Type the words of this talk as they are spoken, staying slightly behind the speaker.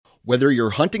Whether you're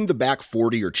hunting the back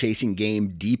 40 or chasing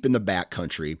game deep in the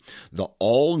backcountry, the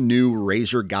all-new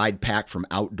Razor Guide Pack from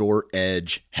Outdoor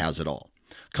Edge has it all.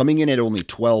 Coming in at only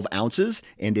 12 ounces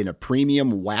and in a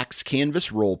premium wax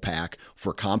canvas roll pack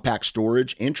for compact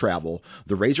storage and travel,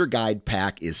 the Razor Guide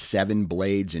Pack is 7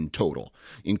 blades in total,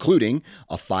 including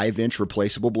a 5-inch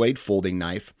replaceable blade folding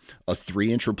knife, a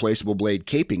 3-inch replaceable blade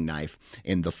caping knife,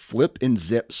 and the flip and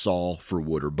zip saw for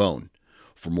wood or bone.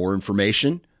 For more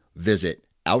information, visit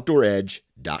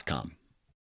OutdoorEdge.com.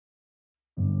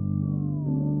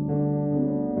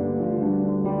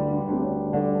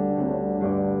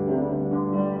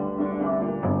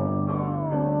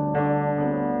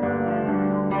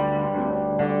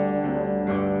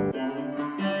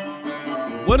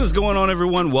 What is going on,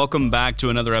 everyone? Welcome back to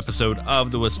another episode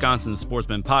of the Wisconsin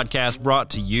Sportsman Podcast,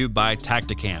 brought to you by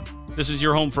Tactacam. This is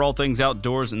your home for all things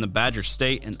outdoors in the Badger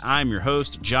State, and I'm your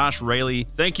host, Josh Raley.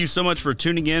 Thank you so much for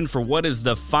tuning in for what is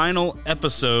the final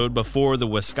episode before the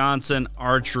Wisconsin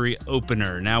Archery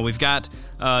Opener. Now, we've got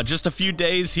just a few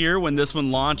days here when this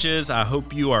one launches. I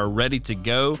hope you are ready to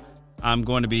go. I'm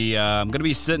going to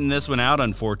be sitting this one out,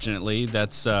 unfortunately.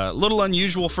 That's a little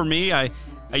unusual for me. I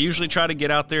usually try to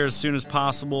get out there as soon as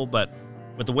possible, but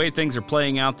with the way things are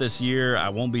playing out this year, I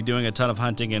won't be doing a ton of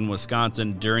hunting in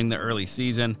Wisconsin during the early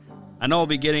season. I know I'll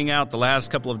be getting out the last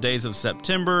couple of days of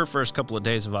September, first couple of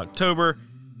days of October.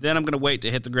 Then I'm going to wait to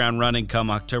hit the ground running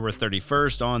come October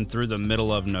 31st on through the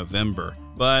middle of November.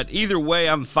 But either way,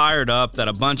 I'm fired up that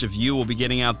a bunch of you will be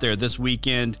getting out there this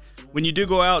weekend. When you do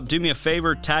go out, do me a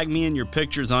favor, tag me in your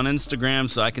pictures on Instagram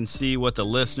so I can see what the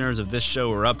listeners of this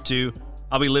show are up to.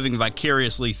 I'll be living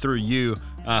vicariously through you,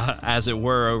 as it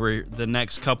were, over the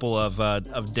next couple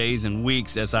of days and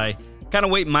weeks as I kind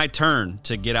of wait my turn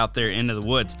to get out there into the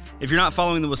woods. If you're not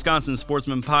following the Wisconsin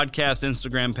Sportsman Podcast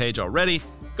Instagram page already,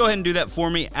 go ahead and do that for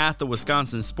me at the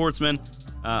Wisconsin Sportsman.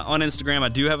 On Instagram, I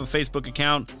do have a Facebook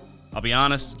account. I'll be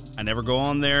honest, I never go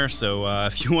on there, so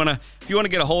if you wanna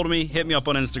get a hold of me, hit me up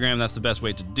on Instagram. That's the best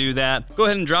way to do that. Go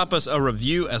ahead and drop us a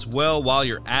review as well while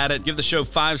you're at it. Give the show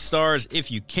 5 stars if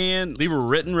you can. Leave a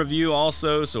written review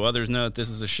also so others know that this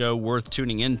is a show worth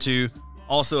tuning into.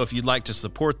 Also, if you'd like to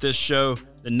support this show,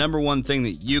 the number one thing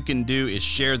that you can do is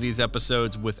share these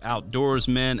episodes with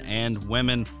outdoorsmen and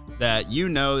women that you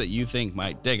know that you think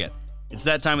might dig it. It's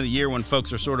that time of the year when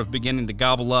folks are sort of beginning to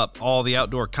gobble up all the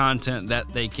outdoor content that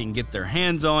they can get their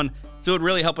hands on, so it'd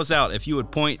really help us out if you would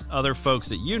point other folks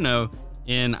that you know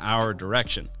in our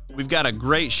direction. We've got a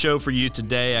great show for you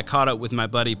today. I caught up with my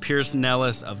buddy Pierce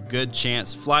Nellis of Good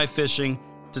Chance Fly Fishing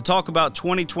to talk about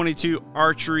 2022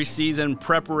 archery season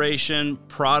preparation,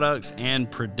 products,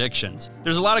 and predictions.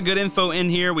 There's a lot of good info in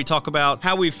here. We talk about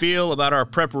how we feel about our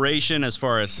preparation as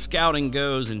far as scouting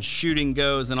goes and shooting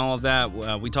goes and all of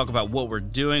that. We talk about what we're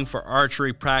doing for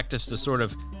archery practice to sort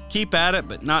of keep at it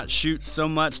but not shoot so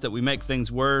much that we make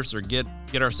things worse or get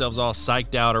ourselves all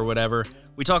psyched out or whatever.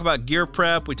 We talk about gear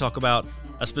prep. We talk about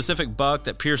a specific buck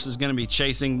that Pierce is going to be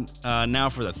chasing now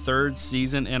for the 3rd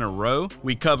season in a row.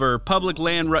 We cover public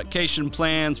land rutcation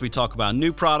plans. We talk about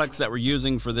new products that we're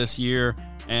using for this year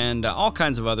and all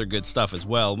kinds of other good stuff as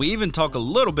well. We even talk a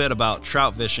little bit about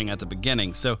trout fishing at the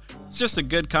beginning. So it's just a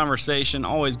good conversation.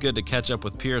 Always good to catch up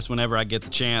with Pierce whenever I get the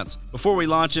chance. Before we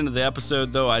launch into the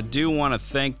episode, though, I do want to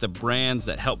thank the brands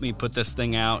that help me put this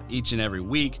thing out each and every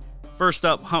week. First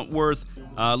up, Huntworth.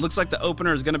 Looks like the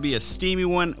opener is going to be a steamy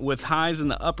one with highs in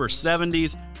the upper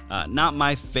 70s. Not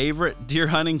my favorite deer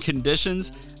hunting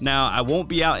conditions. Now, I won't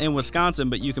be out in Wisconsin,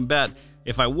 but you can bet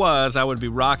if I was, I would be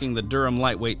rocking the Durham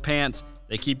lightweight pants.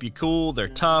 They keep you cool, they're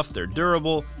tough, they're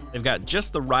durable, they've got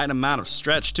just the right amount of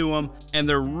stretch to them, and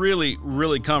they're really,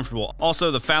 really comfortable.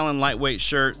 Also, the Fallon lightweight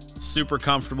shirt, super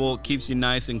comfortable, keeps you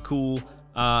nice and cool.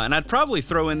 And I'd probably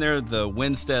throw in there the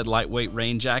Winstead lightweight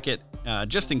rain jacket,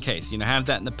 just in case. Have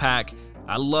that in the pack.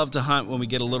 I love to hunt when we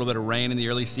get a little bit of rain in the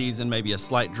early season, maybe a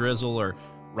slight drizzle or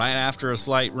right after a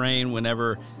slight rain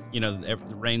whenever, the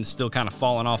rain's still kind of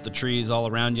falling off the trees all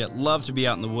around you. Love to be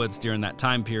out in the woods during that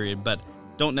time period, but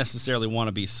don't necessarily want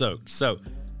to be soaked. So,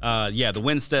 the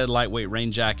Winstead lightweight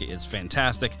rain jacket is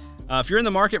fantastic. If you're in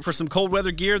the market for some cold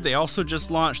weather gear, they also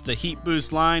just launched the Heat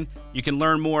Boost line. You can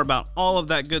learn more about all of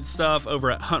that good stuff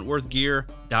over at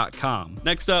huntworthgear.com.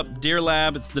 Next up, Deer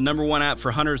Lab. It's the #1 app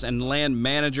for hunters and land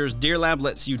managers. Deer Lab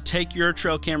lets you take your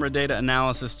trail camera data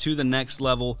analysis to the next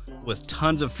level with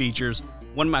tons of features.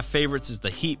 One of my favorites is the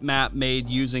heat map made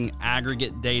using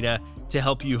aggregate data to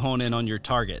help you hone in on your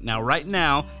target. Now, right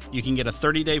now, you can get a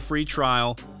 30-day free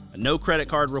trial, no credit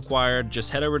card required. Just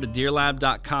head over to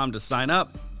deerlab.com to sign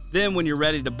up. Then when you're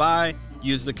ready to buy,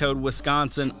 Use the code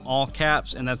Wisconsin, all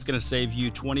caps, and that's going to save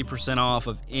you 20% off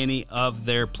of any of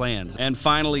their plans. And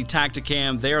finally,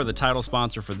 Tactacam, they are the title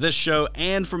sponsor for this show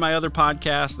and for my other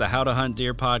podcast, the How to Hunt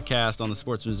Deer podcast on the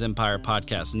Sportsman's Empire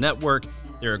Podcast Network.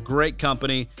 They're a great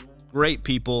company, great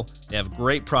people. They have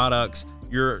great products.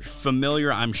 You're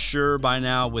familiar, I'm sure, by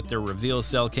now with their Reveal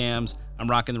cell cams. I'm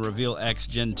rocking the Reveal X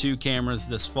Gen 2 cameras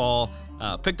this fall.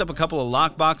 Picked up a couple of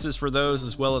lock boxes for those,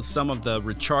 as well as some of the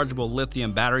rechargeable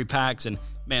lithium battery packs. And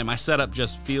man, my setup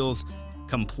just feels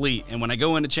complete. And when I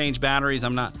go in to change batteries,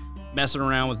 I'm not messing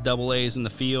around with double A's in the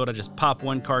field. I just pop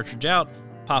one cartridge out,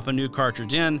 pop a new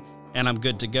cartridge in, and I'm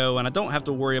good to go. And I don't have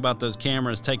to worry about those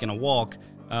cameras taking a walk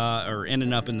or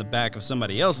ending up in the back of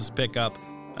somebody else's pickup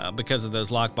because of those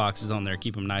lock boxes on there.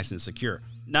 Keep them nice and secure.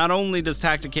 Not only does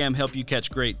Tactacam help you catch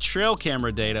great trail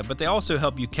camera data, but they also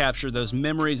help you capture those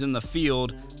memories in the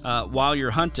field while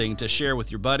you're hunting to share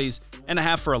with your buddies and to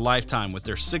have for a lifetime with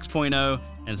their 6.0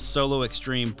 and Solo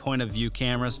Extreme point of view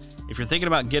cameras. If you're thinking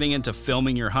about getting into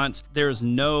filming your hunts, there's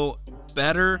no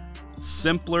better,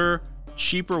 simpler,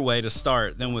 cheaper way to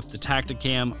start than with the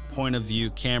Tactacam point of view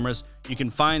cameras. You can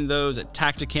find those at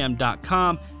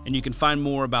tactacam.com, and you can find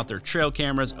more about their trail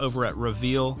cameras over at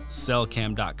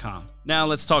revealcellcam.com. Now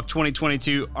let's talk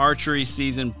 2022 archery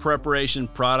season preparation,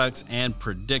 products, and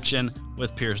prediction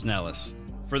with Pierce Nellis.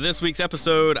 For this week's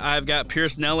episode, I've got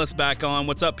Pierce Nellis back on.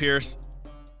 What's up, Pierce?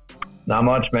 Not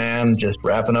much, man. Just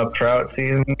wrapping up trout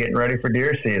season, getting ready for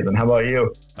deer season. How about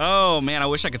you? Oh man, I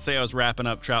wish I could say I was wrapping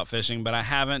up trout fishing, but I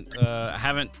haven't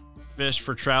fished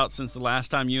for trout since the last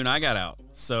time you and I got out.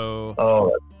 So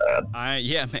that's sad.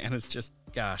 Yeah, man, it's just,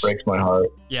 gosh, breaks my heart.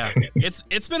 Yeah,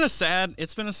 it's been a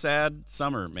sad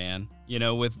summer, man. You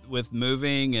know, with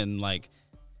moving and like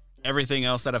everything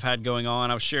else that I've had going on.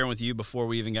 I was sharing with you before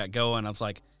we even got going. I was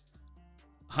like,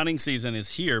 hunting season is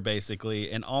here basically,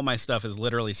 and all my stuff is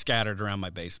literally scattered around my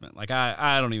basement. Like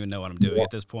I don't even know what I'm doing at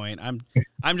this point.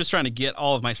 I'm just trying to get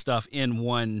all of my stuff in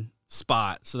one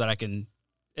spot so that I can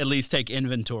at least take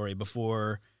inventory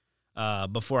before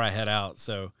I head out.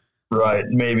 So right,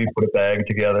 maybe put a bag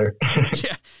together.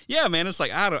 yeah, man. It's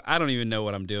like I don't even know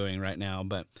what I'm doing right now.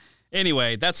 But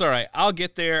anyway, that's all right. I'll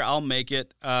get there. I'll make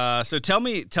it. So tell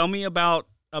me about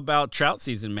trout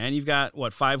season, man. You've got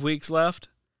what, 5 weeks left?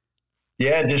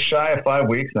 Yeah, just shy of 5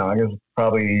 weeks now. I guess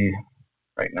probably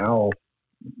right now.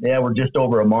 Yeah, we're just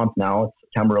over a month now. It's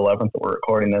September 11th that we're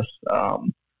recording this.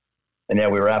 And yeah,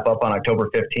 we wrap up on October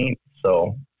 15th.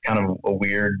 So kind of a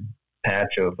weird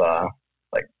patch of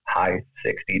like high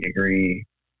 60-degree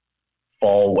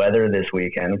fall weather this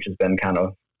weekend, which has been kind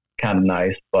of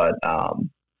nice. But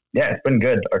yeah, it's been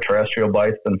good. Our terrestrial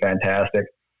bite's been fantastic.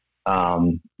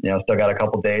 Still got a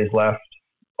couple days left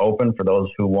open for those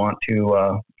who want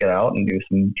to get out and do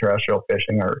some terrestrial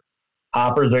fishing. Our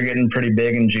hoppers are getting pretty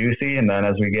big and juicy, and then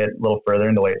as we get a little further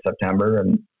into late September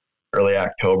and early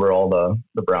October, all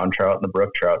the brown trout and the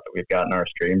brook trout that we've got in our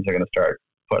streams are going to start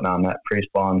putting on that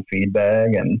pre-spawn feed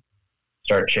bag and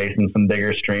start chasing some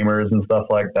bigger streamers and stuff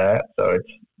like that. So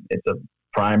it's a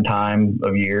prime time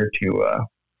of year to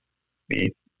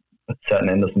be setting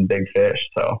into some big fish.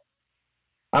 So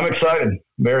I'm excited,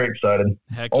 very excited.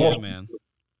 Heck yeah, man.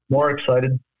 More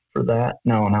excited for that?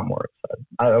 No, not more excited.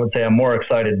 I would say I'm more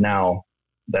excited now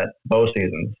that bow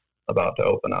season's about to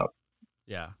open up.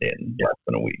 Yeah. In less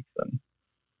than a week. Then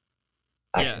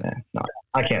I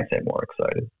can't say more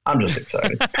excited. I'm just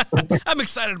excited. I'm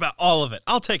excited about all of it.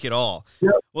 I'll take it all.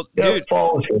 Yep. Well, yep, dude,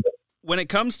 fall is good. When it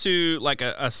comes to like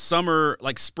a summer,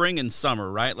 like spring and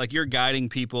summer, right? Like you're guiding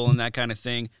people and that kind of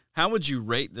thing. How would you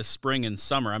rate the spring and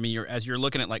summer? I mean, as you're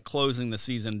looking at like closing the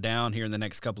season down here in the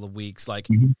next couple of weeks, like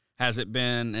has it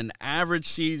been an average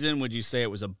season? Would you say it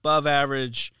was above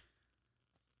average?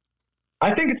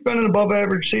 I think it's been an above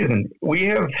average season. We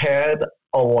have had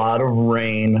a lot of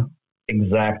rain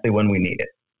exactly when we need it.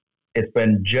 It's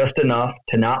been just enough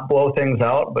to not blow things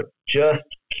out, but just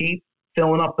keep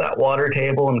filling up that water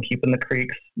table and keeping the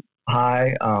creeks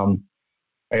high.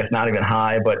 I guess not even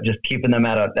high, but just keeping them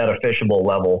at a fishable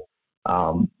level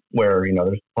where,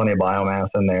 there's plenty of biomass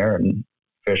in there and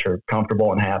fish are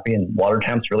comfortable and happy, and water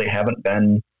temps really haven't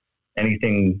been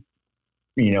anything,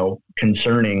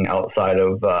 concerning outside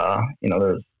of,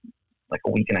 there's like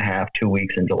a week and a half, 2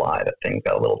 weeks in July that things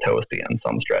got a little toasty on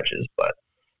some stretches. But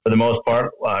for the most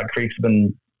part, creeks have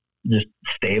been just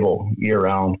stable year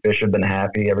round. Fish have been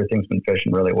happy. Everything's been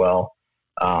fishing really well.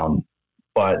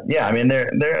 But yeah, I mean, there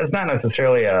is not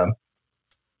necessarily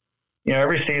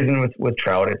every season with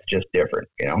trout, it's just different,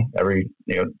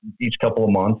 each couple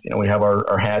of months, we have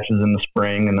our hatches in the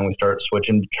spring, and then we start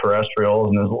switching to terrestrials,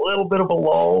 and there's a little bit of a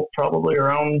lull probably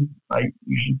around,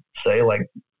 you should say like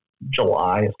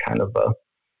July is kind of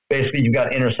basically you've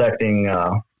got intersecting,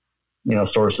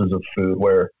 sources of food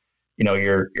where,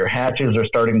 your hatches are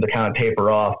starting to kind of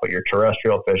taper off, but your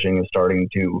terrestrial fishing is starting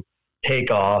to take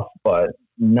off, but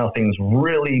nothing's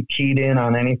really keyed in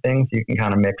on anything. So you can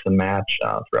kind of mix and match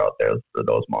throughout there for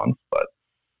those months. But,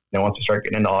 once we start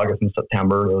getting into August and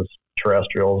September, those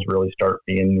terrestrials really start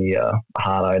being the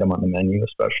hot item on the menu,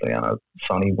 especially on a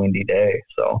sunny, windy day.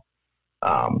 So,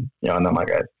 and then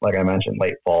like I mentioned,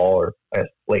 late fall or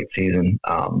late season,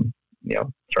 starting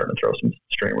to throw some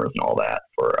streamers and all that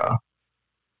for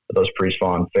those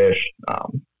pre-spawn fish.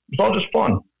 It's all just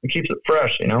fun. It keeps it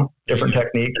fresh, different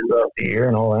techniques throughout the year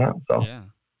and all that. So, yeah,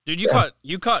 dude,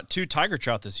 you caught 2 tiger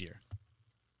trout this year.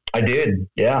 I did.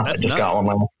 Yeah. That's I just got one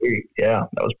last week. Yeah.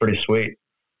 That was pretty sweet.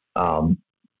 That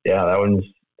one's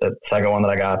the second one that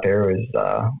I got there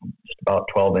was just about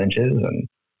 12 inches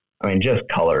and just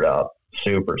colored up,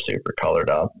 super, super colored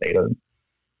up. Ate a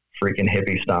freaking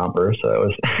hippie stomper. So it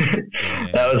was,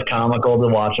 that was comical to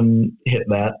watch him hit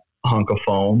that hunk of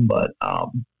foam. But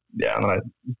and then I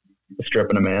was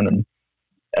stripping him in, and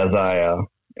as I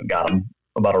got him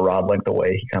about a rod length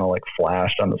away, he kind of like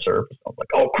flashed on the surface. I was like,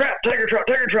 oh crap, tiger trout.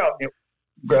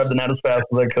 Grabbed the net as fast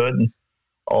as I could and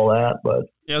all that. But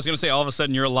yeah, I was going to say, all of a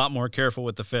sudden you're a lot more careful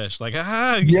with the fish. Like,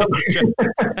 yep.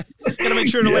 Gotta make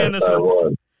sure to land this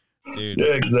one. Dude.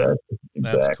 Yeah, exactly.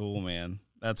 That's cool, man.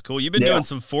 That's cool. You've been doing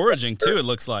some foraging too, it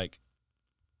looks like.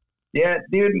 Yeah,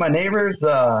 dude, my neighbors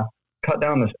cut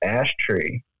down this ash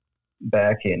tree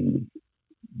back in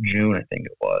June, I think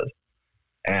it was.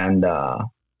 And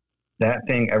that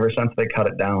thing, ever since they cut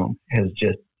it down, has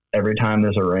just, every time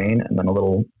there's a rain and then a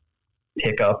little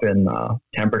hiccup in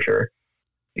temperature,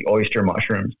 the oyster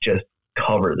mushrooms just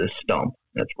cover this stump.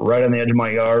 And it's right on the edge of my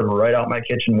yard, right out my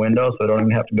kitchen window, so I don't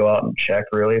even have to go out and check,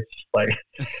 really. It's just like,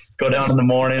 go down in the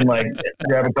morning, like,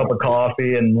 grab a cup of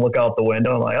coffee and look out the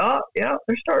window, and like, oh, yeah,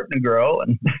 they're starting to grow.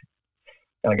 And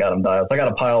I got them dialed. So I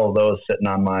got a pile of those sitting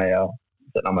on my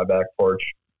back porch,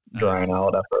 drying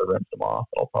out after I rinse them off.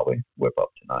 I'll probably whip up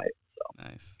tonight. So.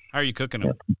 Nice. How are you cooking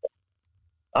them?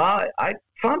 I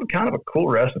found kind of a cool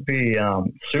recipe.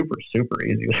 Super, super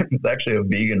easy. It's actually a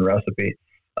vegan recipe.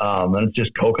 And it's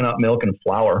just coconut milk and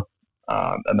flour,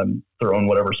 and then throw in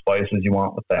whatever spices you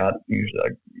want with that. Usually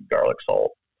like garlic,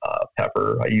 salt,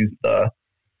 pepper. I use the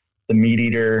Meat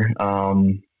Eater.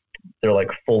 They're like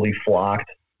fully flocked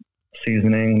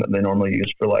seasoning that they normally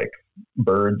use for like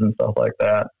birds and stuff like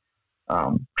that.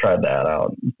 Tried that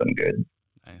out. It's been good.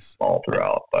 Nice. All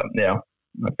throughout. But yeah,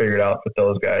 I figured out with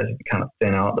those guys, if you kind of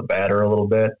thin out the batter a little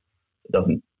bit, it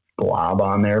doesn't glob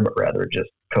on there, but rather just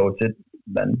coats it,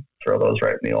 then throw those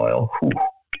right in the oil. Whew.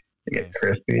 They get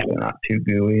crispy. They're not too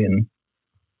gooey and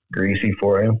greasy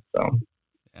for you. So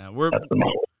yeah, we're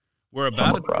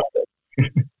about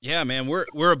yeah, man,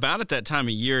 we're about at that time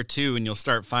of year too, and you'll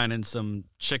start finding some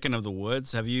chicken of the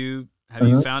woods. Have you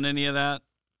found any of that?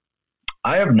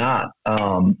 I have not.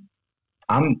 I'm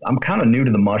kind of new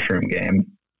to the mushroom game,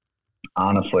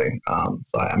 honestly. So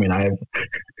I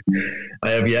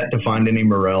have yet to find any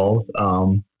morels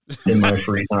in my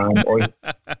free time. Or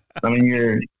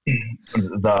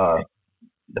the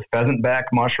pheasant back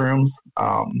mushrooms.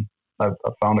 I've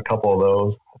found a couple of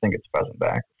those. I think it's pheasant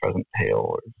back, pheasant tail,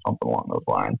 or something along those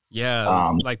lines.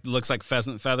 Yeah, looks like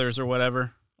pheasant feathers or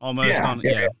whatever. Almost.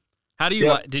 Yeah. How do you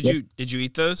like? Did you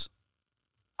eat those?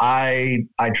 I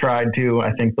tried to.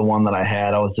 I think the one that I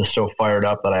had, I was just so fired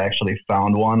up that I actually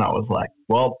found one. I was like,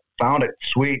 well, found it.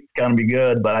 Sweet. It's going to be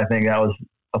good. But I think that was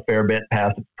a fair bit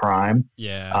past its prime.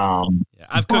 Yeah.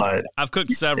 I've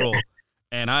cooked several,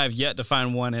 and I have yet to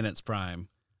find one in its prime.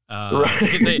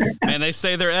 Right. They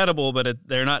say they're edible, but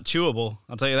they're not chewable.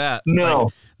 I'll tell you that. No.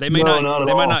 Like, they may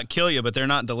not kill you, but they're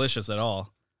not delicious at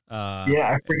all.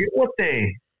 I forget what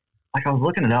they... Like, I was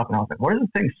looking it up, and I was like, what is the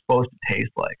thing supposed to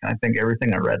taste like? And I think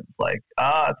everything I read was like,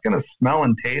 it's going to smell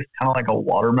and taste kind of like a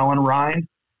watermelon rind.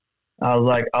 I was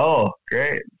like, oh,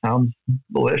 great. Sounds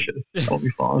delicious. That'll be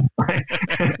fun.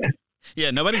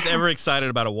 Yeah, nobody's ever excited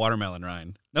about a watermelon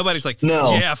rind. Nobody's like,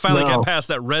 I finally got past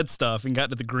that red stuff and got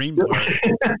to the green part.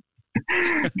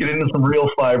 Get into some real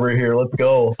fiber here. Let's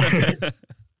go.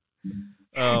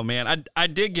 Oh, man. I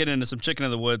did get into some chicken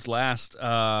of the woods last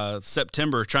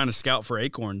September trying to scout for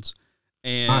acorns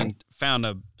and found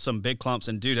some big clumps.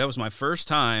 And, dude, that was my first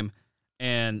time,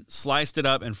 and sliced it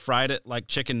up and fried it like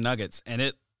chicken nuggets, and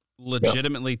it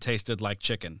legitimately tasted like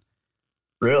chicken.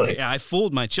 Really? Yeah, I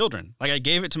fooled my children. Like, I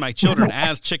gave it to my children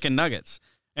as chicken nuggets,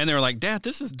 and they were like, Dad,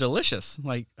 this is delicious. I'm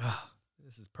like, oh,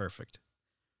 this is perfect.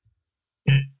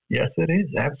 Yes, it is.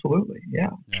 Absolutely.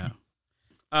 Yeah. Yeah.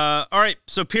 All right.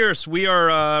 So, Pierce, we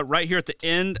are right here at the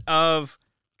end of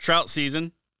trout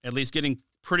season. at least getting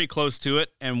pretty close to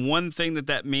it. And one thing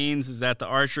that means is that the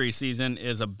archery season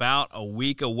is about a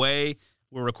week away.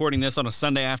 We're recording this on a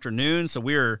Sunday afternoon, so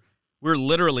we're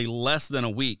literally less than a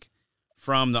week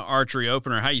from the archery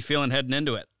opener. How you feeling heading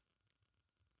into it?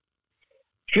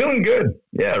 Feeling good.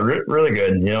 Yeah, really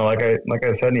good. You know, like I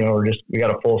said, you know, we got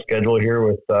a full schedule here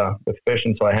with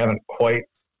fishing, so I haven't quite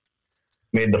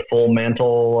made the full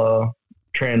mental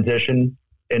transition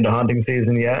into hunting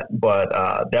season yet, but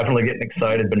definitely getting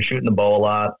excited. Been shooting the bow a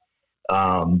lot.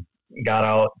 Got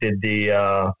out, did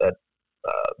the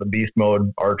Beast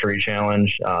Mode Archery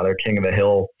Challenge, their King of the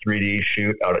Hill 3D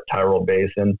shoot out at Tyrol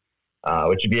Basin,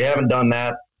 which if you haven't done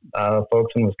that,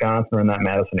 folks in Wisconsin or in that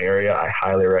Madison area, I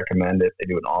highly recommend it. They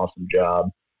do an awesome job.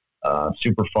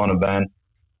 Super fun event.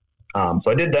 So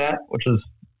I did that, which was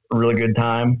a really good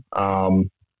time.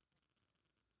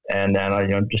 And then I,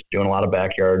 just doing a lot of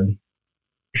backyard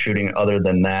shooting other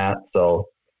than that. So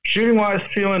shooting wise,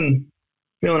 feeling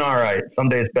all right. Some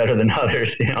days better than others,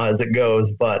 as it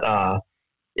goes, but,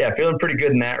 yeah, feeling pretty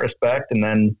good in that respect. And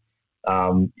then,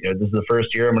 this is the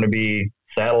first year I'm going to be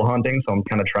saddle hunting. So I'm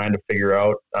kind of trying to figure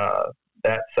out,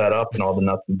 that setup and all the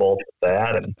nuts and bolts of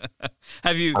that. And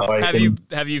have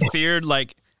you feared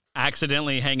like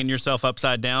accidentally hanging yourself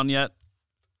upside down yet?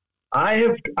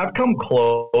 I've come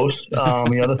close.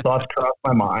 The thoughts crossed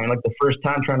my mind. Like the first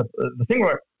time the thing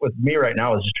with me right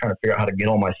now is just trying to figure out how to get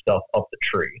all my stuff up the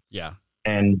tree. Yeah.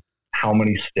 And how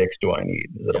many sticks do I need?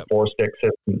 Is it a 4-stick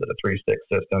system? Is it a 3-stick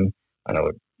system? I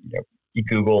know, you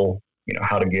Google,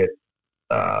 how to get,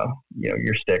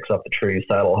 your sticks up the tree,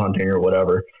 saddle hunting or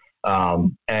whatever.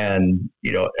 And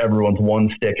everyone's one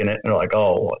stick in it. And they're like,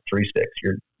 oh, 3 sticks.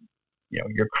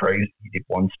 You're crazy. You get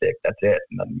 1 stick. That's it.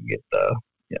 And then you get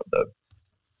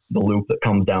the loop that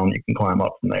comes down, you can climb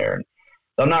up from there. And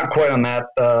so I'm not quite on that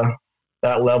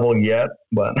level yet,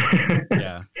 but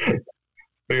yeah,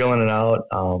 feeling it out.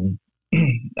 And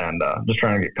just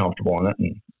trying to get comfortable in it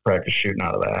and practice shooting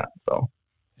out of that. So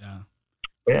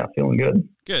yeah, feeling good.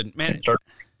 Good, man. Starting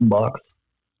to see some bucks.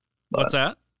 What's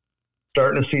that?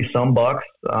 Starting to see some bucks.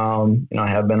 I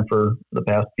have been for the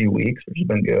past few weeks, which has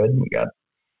been good. We got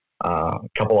a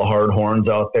couple of hard horns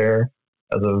out there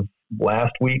as of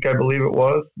last week, I believe it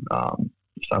was. On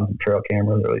some trail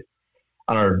cameras, or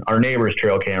on our neighbors'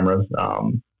 trail cameras.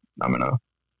 I'm in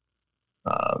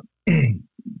a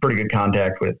pretty good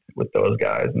contact with those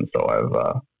guys, and so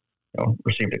I've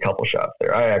received a couple shots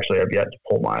there. I actually have yet to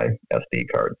pull my SD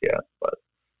cards yet, but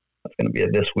that's going to be a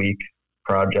this week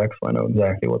project, so I know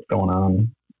exactly what's going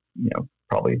on.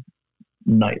 Probably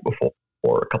night before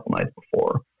or a couple nights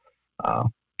before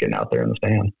getting out there in the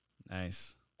stand.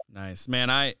 Nice, man.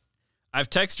 I've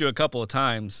texted you a couple of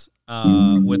times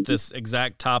with this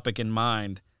exact topic in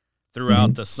mind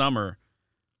throughout the summer.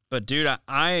 But dude,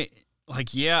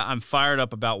 I'm fired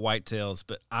up about whitetails,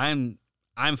 but I'm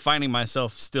finding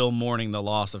myself still mourning the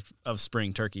loss of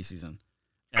spring turkey season.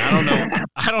 And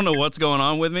I don't know what's going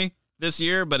on with me this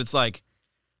year, but it's like,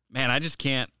 man, I just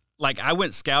can't. Like, I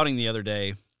went scouting the other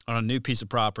day on a new piece of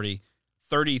property,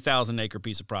 30,000 acre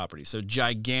piece of property. So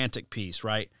gigantic piece,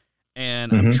 right?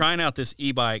 And I'm trying out this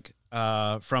e-bike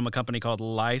from a company called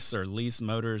Leise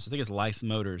Motors. I think it's Leise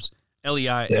Motors,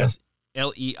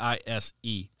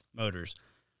 Leise Motors.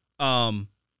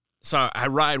 So I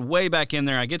ride way back in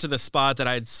there. I get to the spot that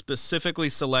I had specifically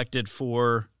selected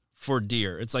for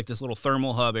deer. It's like this little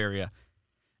thermal hub area.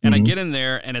 And I get in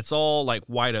there, and it's all like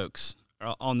white oaks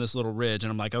on this little ridge.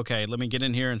 And I'm like, okay, let me get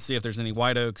in here and see if there's any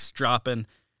white oaks dropping.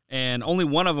 And only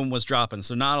one of them was dropping,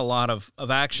 so not a lot of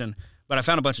action. But I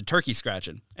found a bunch of turkey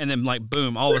scratching. And then, like,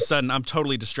 boom, all of a sudden, I'm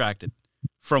totally distracted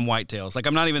from whitetails. Like,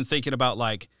 I'm not even thinking about,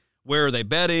 like, where are they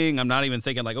bedding? I'm not even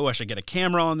thinking, like, oh, I should get a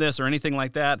camera on this or anything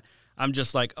like that. I'm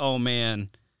just like, oh, man,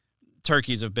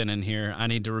 turkeys have been in here. I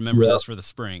need to remember this for the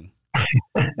spring.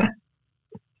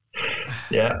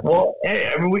 Yeah, well,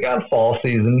 hey, I mean, we got fall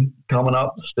season coming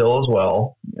up still as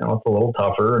well. It's a little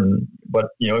tougher, but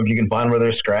if you can find where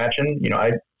they're scratching,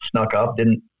 I snuck up,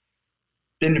 didn't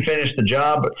finish the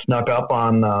job, but snuck up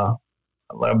on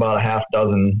about a half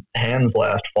dozen hens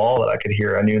last fall that I could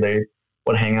hear. I knew they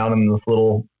would hang out in this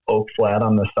little oak flat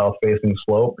on the south-facing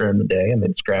slope during the day, and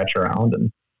they'd scratch around.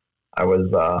 And I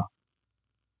was out.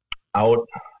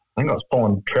 I think I was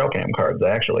pulling trail cam cards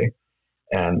actually,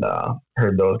 and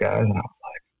heard those guys, and I was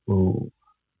like, "Ooh,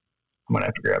 I'm gonna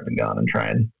have to grab the gun and try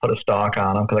and put a stalk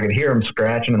on them," because I could hear them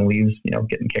scratching and leaves,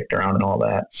 getting kicked around and all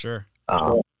that. Sure.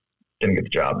 Didn't get the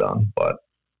job done, but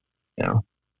you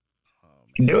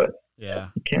can do it. Yeah,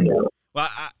 you can do it. Well,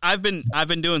 I've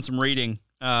been doing some reading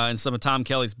in some of Tom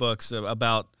Kelly's books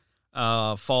about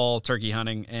fall turkey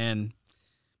hunting, and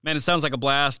Man, it sounds like a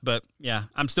blast, but yeah,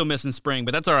 I'm still missing spring,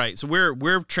 but that's all right. So we're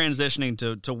transitioning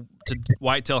to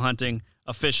whitetail hunting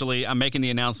officially. I'm making the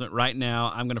announcement right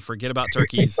now. I'm going to forget about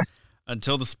turkeys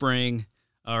until the spring,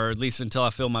 or at least until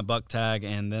I fill my buck tag,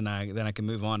 and then I can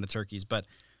move on to turkeys. But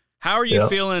how are you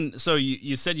feeling? So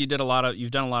you said you've done a lot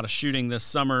of shooting this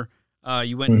summer.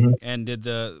 You went and did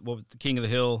the King of the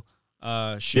Hill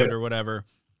shoot or whatever.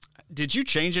 Did you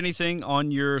change anything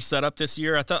on your setup this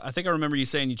year? I think I remember you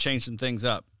saying you changed some things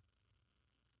up.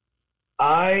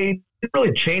 I didn't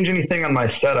really change anything on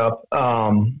my setup.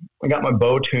 I got my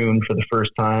bow tuned for the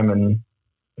first time in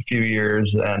a few years,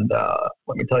 and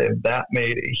let me tell you, that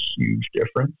made a huge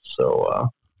difference. So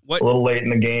a little late in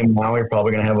the game now. You're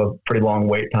probably going to have a pretty long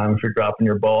wait time if you're dropping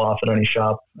your bow off at any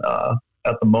shop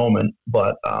at the moment.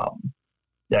 But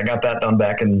I got that done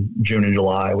back in June and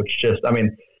July, which just, I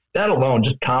mean, that alone,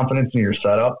 just confidence in your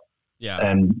setup,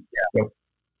 and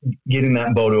getting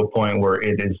that bow to a point where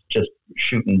it is just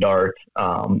shooting darts.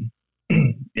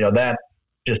 That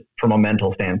just from a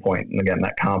mental standpoint, and again,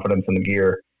 that confidence in the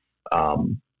gear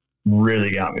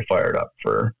really got me fired up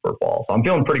for fall. So I'm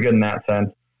feeling pretty good in that sense.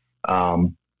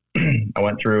 I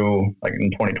went through, like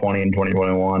in 2020 and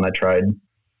 2021, I tried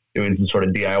doing some sort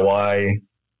of DIY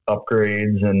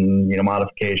upgrades and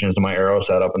modifications to my arrow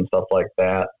setup and stuff like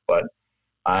that. But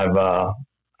I've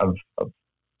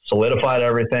solidified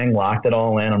everything, locked it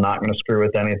all in. I'm not going to screw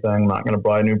with anything. I'm not going to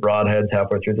buy new broadheads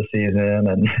halfway through the season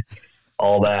and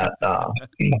all that. I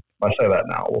say that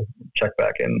now. We'll check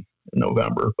back in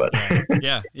November, but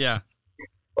yeah.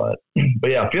 But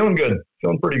yeah, feeling good,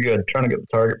 feeling pretty good. Trying to get the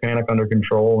target panic under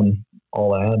control and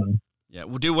all that. Yeah,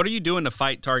 well, dude, what are you doing to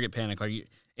fight target panic? Are you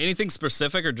anything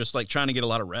specific, or just like trying to get a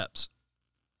lot of reps?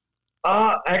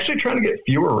 Actually trying to get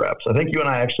fewer reps. I think you and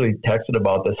I actually texted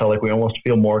about this, how like we almost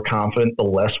feel more confident the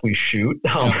less we shoot.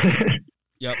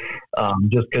 Yep.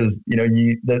 Just because,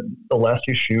 the less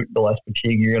you shoot, the less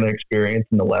fatigue you're going to experience,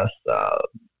 and the less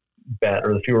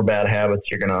the fewer bad habits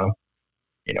you're going to,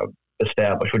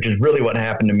 establish, which is really what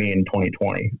happened to me in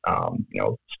 2020.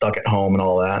 Stuck at home and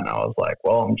all that. And I was like,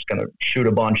 well, I'm just going to shoot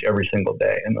a bunch every single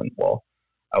day. And then,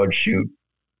 I would shoot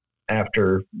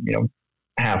after,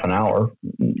 half an hour,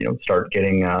 start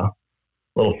getting a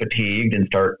little fatigued and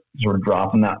start sort of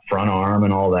dropping that front arm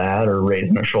and all that, or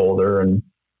raising a shoulder and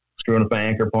screwing up my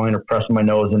anchor point, or pressing my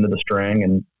nose into the string,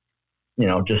 and,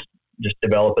 just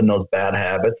developing those bad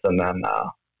habits. And then,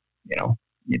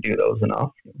 you do those enough,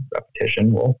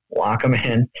 repetition will lock them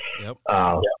in. Yep.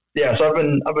 So I've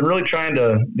been really trying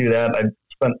to do that. I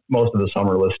spent most of the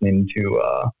summer listening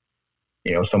to,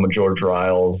 some of George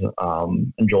Riles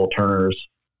and Joel Turner's,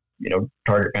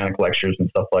 target panic lectures and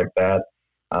stuff like that,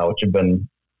 which have been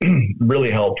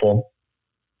really helpful.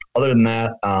 Other than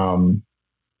that, let's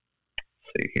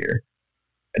see here.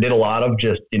 I did a lot of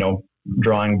just,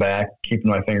 drawing back, keeping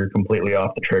my finger completely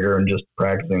off the trigger, and just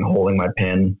practicing holding my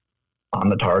pin on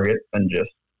the target and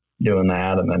just doing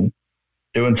that. And then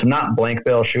doing some, not blank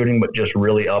barrel shooting, but just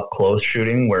really up close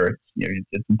shooting where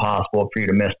it's impossible for you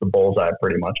to miss the bullseye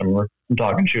pretty much. I'm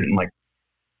talking shooting like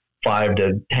 5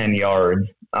 to 10 yards,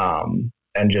 and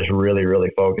just really,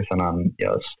 really focusing on,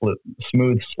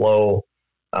 smooth, slow,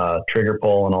 trigger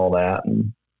pull and all that,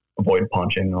 and avoid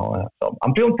punching and all that. So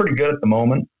I'm feeling pretty good at the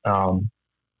moment.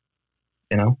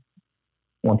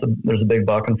 There's a big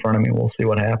buck in front of me, we'll see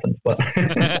what happens, but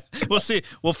we'll see.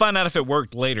 We'll find out if it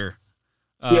worked later.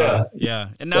 Yeah.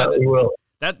 And now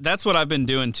that's what I've been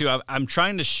doing too. I'm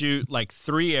trying to shoot like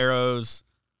 3 arrows,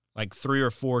 like 3 or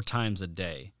 4 times a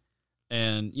day.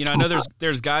 And, I know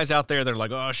there's guys out there that are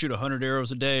like, oh, I shoot 100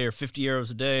 arrows a day or 50 arrows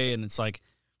a day. And it's like,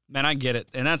 man, I get it.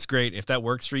 And that's great if that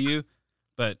works for you.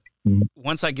 But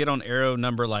once I get on arrow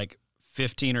number like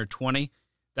 15 or 20,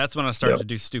 that's when I start to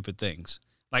do stupid things.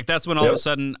 Like that's when all of a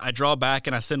sudden I draw back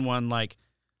and I send one like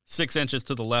 6 inches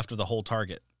to the left of the whole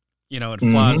target, it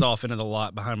flies off into the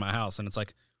lot behind my house. And it's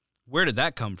like, where did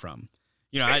that come from?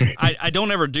 I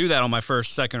don't ever do that on my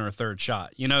first, second, or third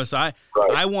shot, so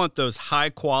I want those high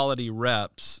quality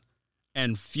reps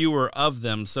and fewer of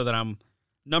them so that I'm,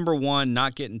 number one,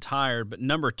 not getting tired, but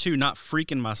number two, not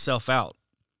freaking myself out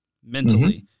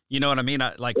mentally. You know what I mean?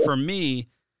 For me,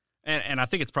 and I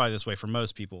think it's probably this way for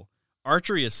most people,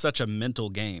 archery is such a mental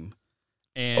game,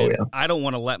 and I don't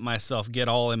want to let myself get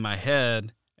all in my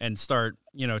head and start,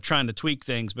 trying to tweak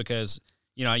things because,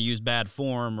 I use bad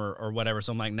form or whatever.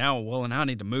 So I'm like, now I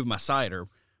need to move my sight or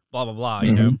blah, blah, blah,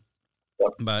 Yep.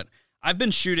 But I've been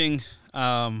shooting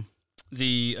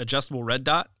the adjustable red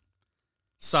dot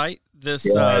sight this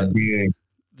summer. How's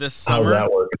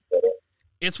that working?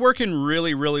 It's working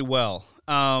really, really well.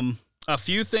 A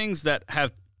few things that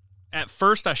have, at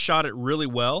first I shot it really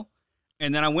well,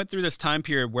 And then I went through this time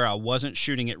period where I wasn't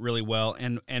shooting it really well.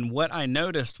 And what I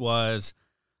noticed was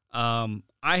I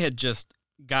had just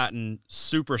gotten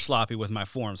super sloppy with my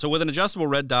form. So with an adjustable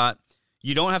red dot,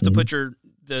 you don't have to put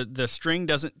the string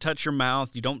doesn't touch your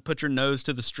mouth. You don't put your nose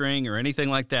to the string or anything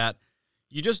like that.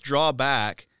 You just draw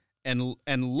back and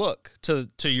look to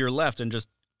your left and just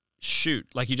shoot.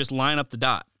 Like you just line up the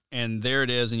dot and there it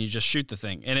is. And you just shoot the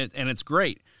thing and it's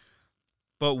great.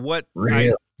 But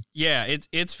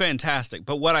it's fantastic.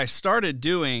 But what I started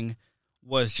doing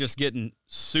was just getting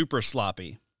super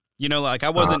sloppy. You know, like I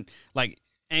wasn't like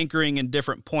anchoring in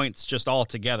different points just all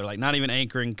together, like not even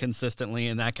anchoring consistently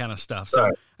and that kind of stuff.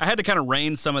 So I had to kind of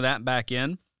rein some of that back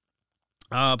in.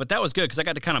 But that was good because I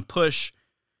got to kind of push,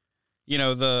 you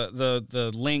know,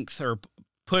 the length or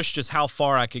push just how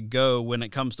far I could go when it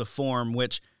comes to form,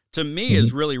 which to me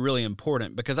is really, really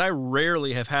important because I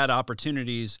rarely have had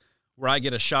opportunities where I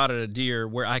get a shot at a deer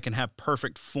where I can have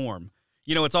perfect form.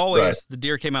 You know, it's always the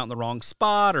deer came out in the wrong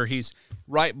spot or he's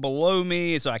right below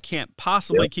me, so I can't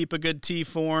possibly keep a good T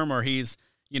form, or he's,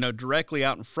 you know, directly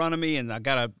out in front of me and I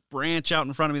got a branch out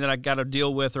in front of me that I got to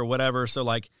deal with or whatever. So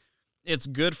like, it's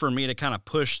good for me to kind of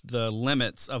push the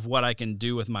limits of what I can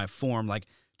do with my form. Like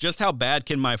just how bad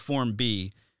can my form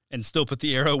be and still put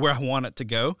the arrow where I want it to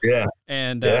go. Yeah.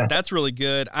 And that's really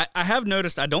good. I have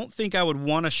noticed, I don't think I would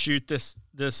want to shoot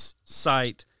this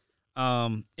sight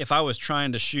if I was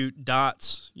trying to shoot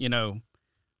dots, you know,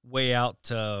 way out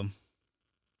to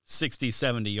 60,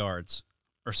 70 yards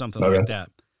or something like that.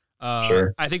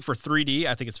 Sure. I think for 3D,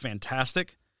 I think it's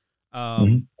fantastic.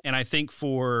 And I think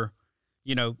for,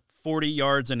 you know, 40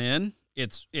 yards and in,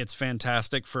 it's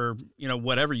fantastic for, you know,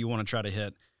 whatever you want to try to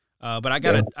hit. But I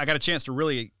got a chance to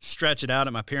really stretch it out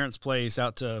at my parents' place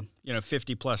out to, you know,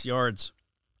 50 plus yards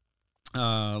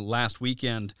last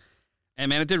weekend. And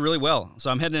man, it did really well.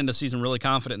 So I'm heading into season really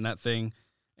confident in that thing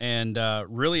and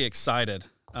really excited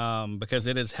because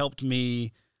it has helped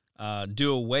me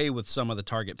do away with some of the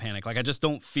target panic. Like I just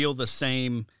don't feel the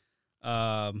same,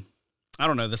 the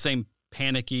same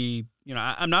panicky, you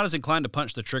know, I'm not as inclined to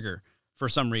punch the trigger for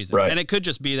some reason. Right. And it could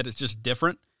just be that it's just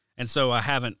different. And so I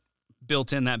haven't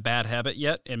built in that bad habit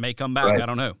yet. It may come back. Right. I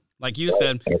don't know. Like you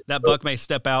said, that buck may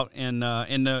step out in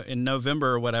November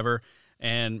or whatever.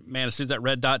 And man, as soon as that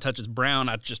red dot touches brown,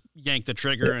 I just yank the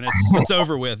trigger and it's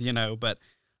over with, you know, but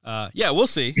we'll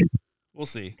see. We'll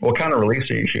see. What kind of release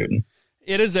are you shooting?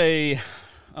 It is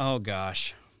hold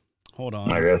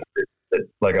on. I guess it's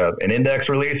like an index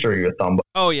release or your thumb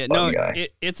button? Oh yeah, no,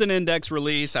 it's an index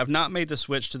release. I've not made the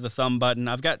switch to the thumb button.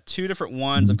 I've got two different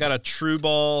ones. I've got a True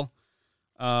Ball.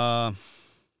 I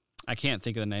can't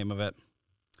think of the name of it.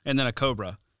 And then a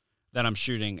Cobra that I'm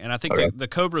shooting. And I think the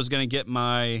Cobra is going to get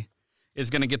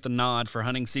the nod for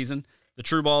hunting season. The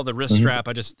True Ball, the wrist strap,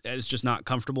 it's just not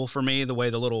comfortable for me. The way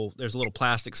there's a little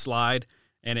plastic slide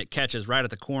and it catches right at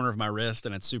the corner of my wrist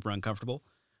and it's super uncomfortable.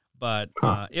 But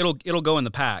it'll go in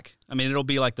the pack. I mean, it'll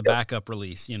be like the backup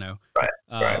release, you know,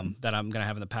 that I'm going to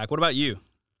have in the pack. What about you?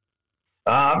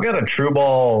 I've got a True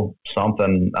Ball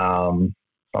something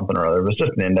or other. It was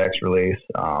just an index release,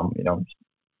 you know,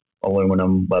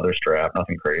 aluminum leather strap,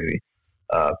 nothing crazy.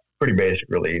 Pretty basic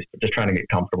release, but just trying to get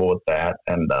comfortable with that.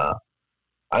 And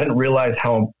I didn't realize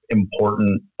how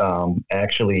important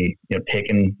actually, you know,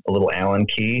 taking a little Allen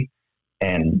key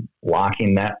and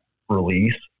locking that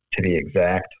release to the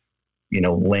exact, you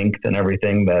know, length and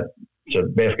everything so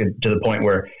basically to the point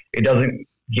where it doesn't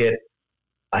get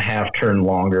a half turn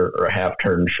longer or a half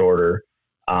turn shorter,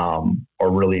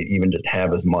 or really even just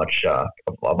have as much of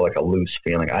like a loose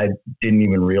feeling. I didn't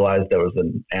even realize there was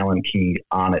an Allen key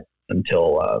on it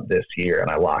until this year,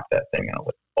 and I locked that thing and I was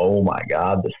like, oh my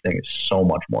God, this thing is so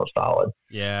much more solid.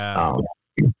 Yeah.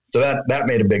 So that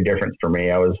made a big difference for me.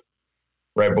 I was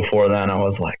right before then, I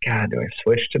was like, God, do I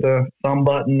switch to the thumb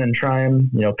button and try and,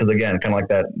 you know, because again, kind of like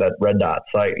that red dot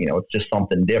sight, you know, it's just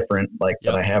something different, like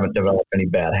that I haven't developed any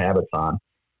bad habits on.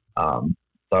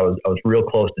 So I was real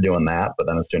close to doing that, but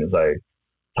then as soon as I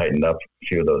tightened up a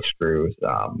few of those screws,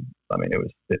 I mean,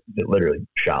 it literally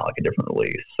shot like a different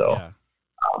release. So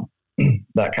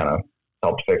that kind of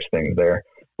helped fix things there.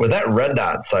 With that red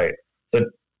dot sight, so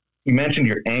you mentioned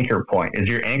your anchor point. Is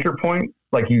your anchor point,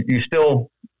 like you still,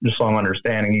 just so I'm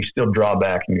understanding, you still draw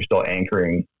back and you're still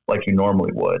anchoring like you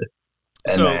normally would?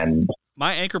 And so then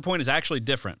my anchor point is actually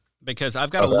different because I've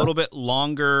got a little bit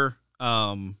longer,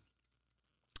 the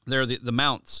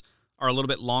mounts are a little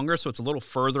bit longer, so it's a little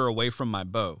further away from my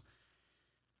bow.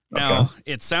 Now,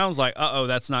 it sounds like,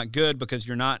 that's not good because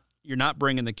you're not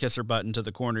bringing the kisser button to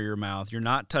the corner of your mouth. You're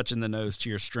not touching the nose to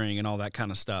your string and all that kind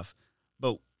of stuff.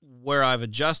 But where I've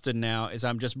adjusted now is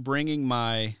I'm just bringing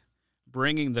my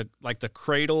bringing the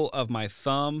cradle of my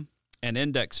thumb and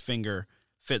index finger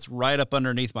fits right up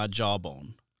underneath my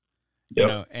jawbone. Yep. You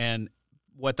know, and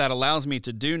what that allows me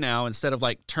to do now, instead of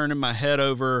like turning my head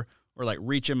over or like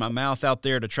reaching my mouth out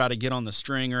there to try to get on the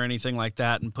string or anything like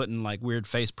that and putting like weird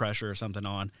face pressure or something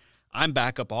on, I'm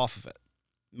back up off of it.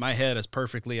 My head is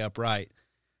perfectly upright.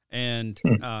 And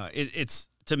it's,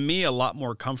 to me, a lot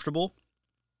more comfortable.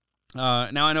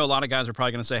 Now, I know a lot of guys are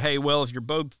probably going to say, hey, well, if your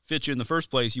bow fits you in the first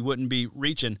place, you wouldn't be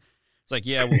reaching. It's like,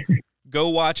 yeah, well, go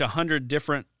watch 100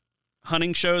 different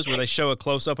hunting shows where they show a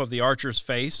close-up of the archer's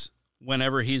face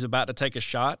whenever he's about to take a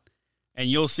shot, and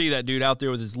you'll see that dude out there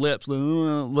with his lips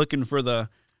looking for the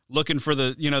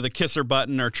the kisser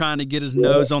button or trying to get his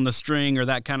nose on the string or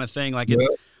that kind of thing. Like it's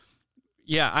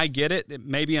I get it.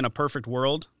 Maybe in a perfect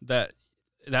world that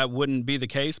wouldn't be the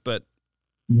case, but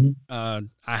I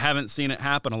haven't seen it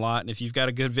happen a lot. And if you've got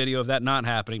a good video of that not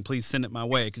happening, please send it my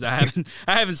way, because I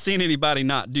haven't seen anybody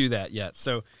not do that yet.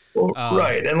 So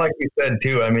right, and like you said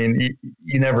too, I mean,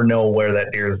 you never know where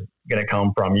that deer is going to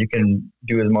come from. You can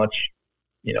do as much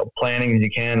planning as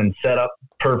you can and set up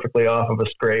perfectly off of a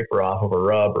scrape or off of a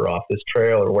rub or off this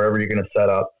trail or wherever you're going to set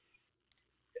up.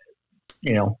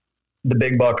 The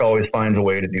big buck always finds a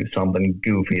way to do something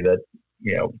goofy that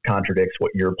contradicts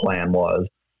what your plan was.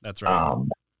 That's right.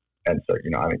 And so,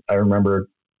 I remember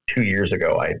 2 years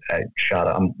ago, I shot,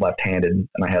 I'm left-handed,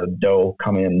 and I had a doe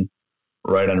come in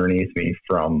right underneath me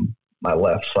from my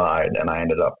left side, and I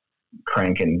ended up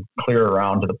cranking clear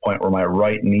around to the point where my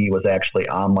right knee was actually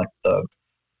on like the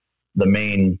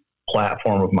main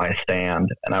platform of my stand,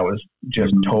 and I was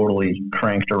just totally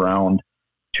cranked around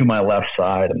to my left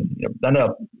side, and ended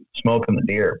up smoking the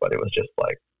deer. But it was just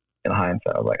like, in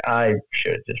hindsight, I was like, I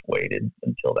should have just waited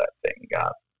until that thing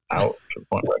got out to the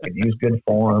point where I could use good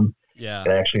form, could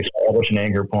actually establish an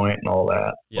anchor point and all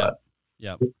that. But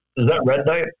is that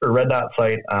red dot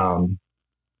sight?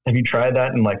 Have you tried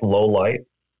that in like low light?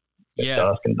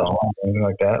 Dusk and dawn, anything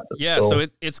like that? So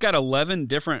it's got 11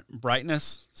 different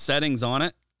brightness settings on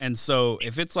it. And so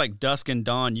if it's like dusk and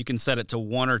dawn, you can set it to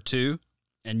 1 or 2,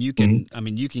 and you can,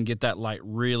 you can get that light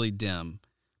really dim.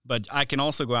 But I can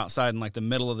also go outside in like the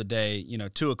middle of the day,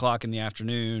 2:00 in the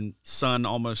afternoon, sun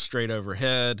almost straight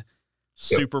overhead,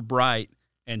 super bright,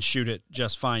 and shoot it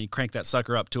just fine. You crank that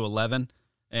sucker up to 11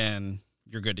 and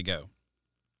you're good to go.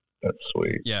 That's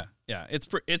sweet. Yeah.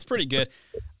 It's pretty good.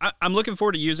 I'm looking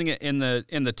forward to using it in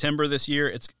the timber this year.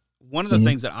 It's one of the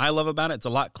things that I love about it. It's a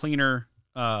lot cleaner,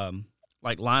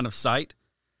 like line of sight.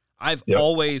 I've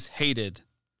always hated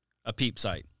a peep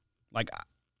sight. Like,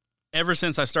 ever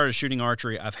since I started shooting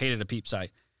archery, I've hated a peep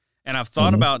sight. And I've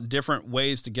thought about different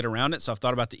ways to get around it. So I've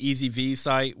thought about the Easy V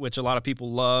sight, which a lot of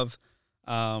people love.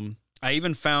 I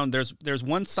even found there's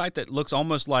one sight that looks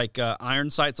almost like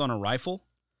iron sights on a rifle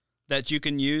that you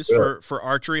can use for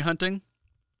archery hunting.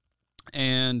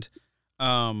 And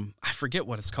I forget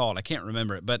what it's called. I can't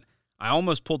remember it, but I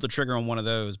almost pulled the trigger on one of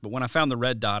those. But when I found the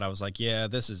red dot, I was like, yeah,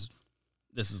 this is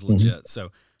legit. So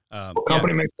what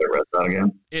company makes that red dot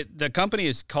again? The company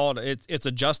is called it's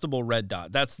Adjustable Red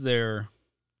Dot. That's their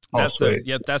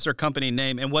that's their company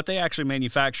name. And what they actually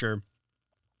manufacture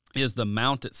is the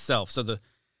mount itself. So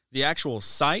the actual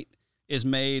sight is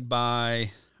made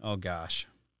by, oh gosh,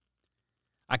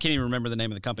 I can't even remember the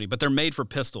name of the company, but they're made for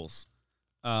pistols.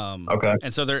 Okay.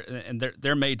 And so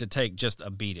they're made to take just a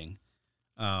beating.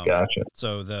 Gotcha.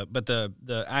 So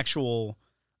the actual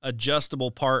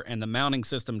adjustable part and the mounting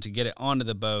system to get it onto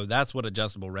the bow, that's what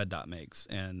Adjustable Red Dot makes.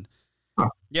 And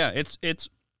it's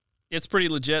pretty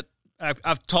legit.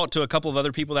 I've talked to a couple of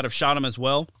other people that have shot them as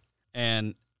well,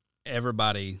 and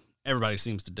everybody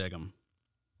seems to dig them.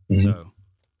 So,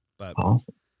 but awesome.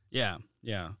 Yeah.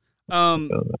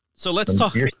 So let's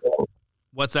talk.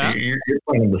 What's that? You're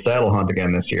planning the saddle hunt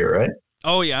again this year, right?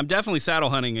 Oh yeah, I'm definitely saddle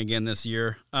hunting again this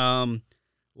year.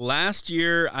 Last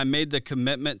year I made the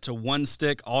commitment to one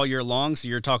stick all year long. So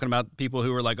you're talking about people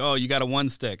who were like, oh, you got a one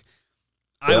stick.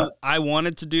 I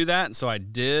wanted to do that. So I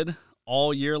did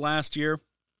all year last year.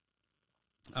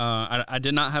 I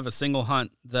did not have a single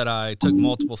hunt that I took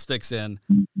multiple sticks in.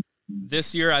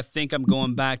 This year, I think I'm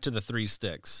going back to the 3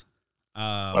 sticks.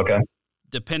 Okay.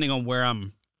 Depending on where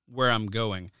I'm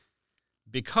going,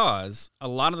 because a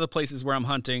lot of the places where I'm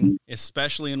hunting,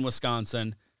 especially in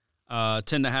Wisconsin,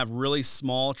 tend to have really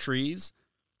small trees,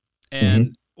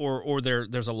 and or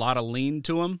there's a lot of lean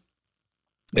to them.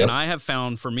 Yep. And I have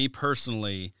found, for me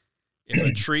personally, if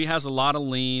a tree has a lot of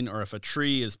lean, or if a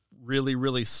tree is really,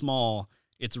 really small,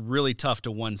 it's really tough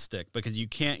to one stick, because you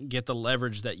can't get the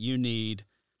leverage that you need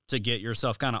to get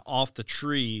yourself kind of off the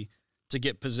tree to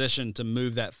get positioned to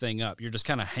move that thing up. You're just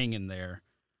kind of hanging there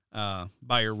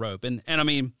by your rope. And I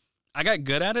mean, I got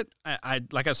good at it. I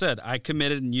like I said, I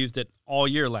committed and used it all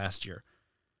year last year.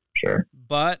 Sure.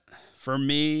 But for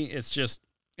me, it's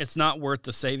not worth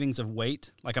the savings of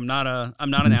weight. Like I'm not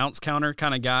an ounce counter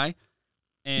kind of guy.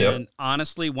 And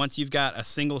honestly, once you've got a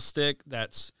single stick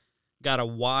that's got a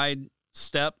wide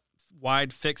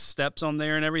fixed steps on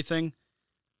there and everything,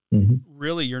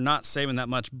 really you're not saving that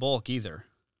much bulk either.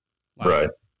 Right.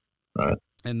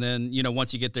 And then,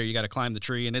 once you get there, you got to climb the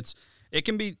tree, and it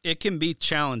can be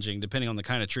challenging depending on the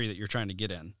kind of tree that you're trying to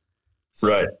get in. So,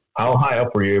 right. How high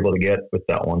up were you able to get with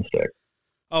that one stick?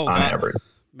 Oh, on average,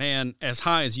 man, as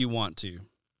high as you want to.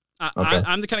 Okay.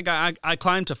 I'm the kind of guy, I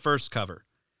climb to first cover.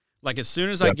 Like as soon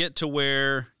as I get to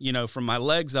where, from my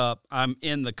legs up, I'm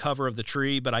in the cover of the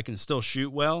tree, but I can still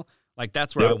shoot well. Like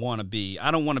that's where I want to be.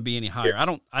 I don't want to be any higher.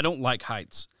 I don't like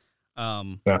heights.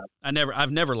 I've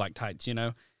never liked heights,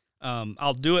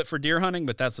 I'll do it for deer hunting,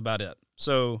 but that's about it.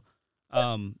 So,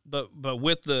 but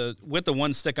with the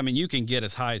one stick, I mean, you can get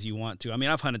as high as you want to. I mean,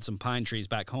 I've hunted some pine trees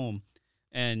back home,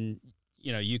 and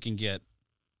you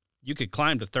could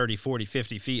climb to 30, 40,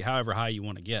 50 feet, however high you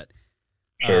want to get.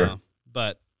 Sure.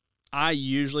 But I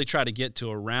usually try to get to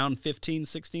around 15,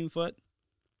 16 foot.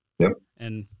 Yep.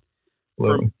 And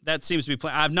that seems to be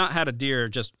I've not had a deer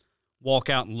just walk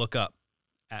out and look up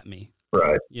at me.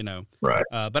 Right. Right.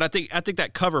 But I think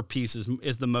that cover piece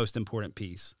is the most important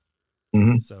piece.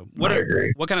 Mm-hmm. So I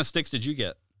agree. What kind of sticks did you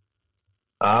get?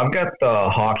 I've got the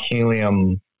Hawk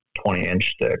Helium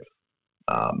 20-inch sticks.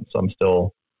 So I'm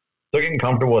still getting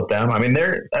comfortable with them. I mean,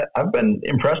 I've been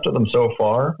impressed with them so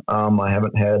far. I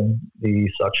haven't had the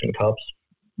suction cups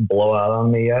blow out on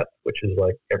me yet, which is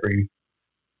like every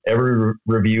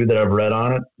review that I've read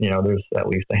on it, there's at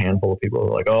least a handful of people who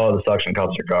are like, "Oh, the suction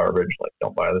cups are garbage. Like,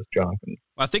 don't buy this junk." And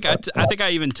I think I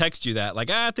even text you that. Like,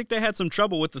 I think they had some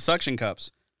trouble with the suction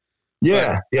cups.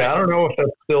 Yeah. I don't know if that's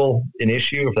still an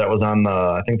issue. If that was on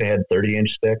I think they had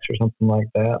 30-inch sticks or something like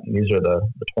that. And these are the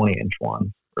 20-inch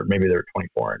ones, or maybe they're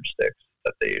 24-inch sticks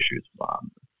that the issues was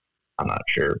on. I'm not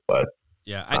sure, but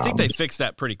yeah, I think they fixed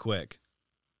that pretty quick.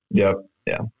 Yep.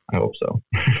 Yeah, I hope so.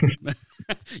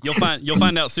 You'll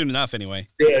find out soon enough anyway.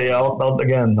 Yeah. I'll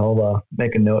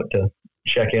make a note to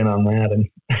check in on that in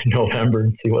November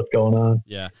and see what's going on.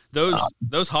 Yeah.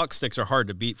 Those Hawk sticks are hard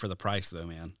to beat for the price though,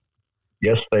 man.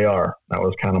 Yes, they are. That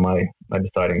was kind of my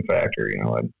deciding factor.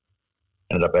 I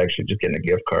ended up actually just getting a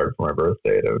gift card for my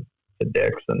birthday to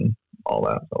Dick's and all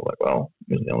that. So I was like, well,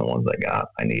 these are the only ones I got.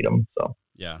 I need them. So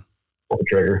yeah. Pull the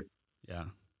trigger. Yeah.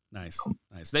 Nice.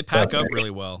 They pack up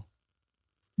really well.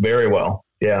 Very well.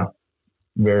 Yeah.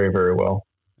 Very, very well.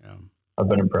 Yeah. I've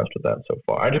been impressed with that so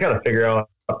far. I just got to figure out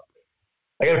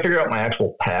my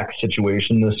actual pack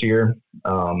situation this year,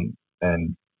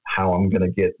 and how I'm going to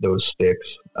get those sticks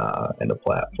and the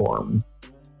platform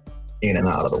in and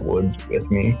out of the woods with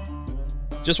me.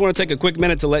 Just want to take a quick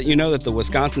minute to let you know that the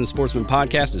Wisconsin Sportsman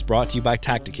Podcast is brought to you by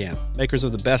Tactacam, makers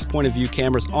of the best point of view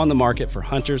cameras on the market for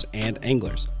hunters and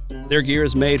anglers. Their gear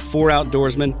is made for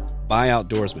outdoorsmen by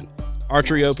outdoorsmen.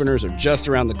 Archery openers are just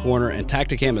around the corner, and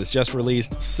Tactacam has just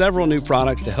released several new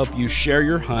products to help you share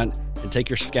your hunt and take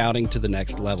your scouting to the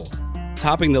next level.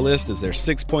 Topping the list is their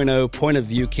 6.0 point of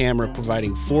view camera,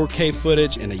 providing 4K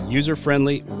footage in a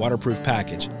user-friendly, waterproof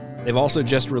package. They've also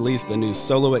just released the new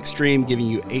Solo Extreme, giving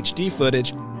you HD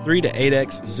footage, 3 to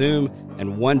 8x zoom,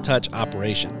 and one-touch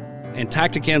operation. And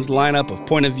Tactacam's lineup of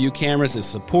point of view cameras is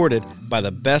supported by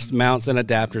the best mounts and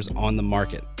adapters on the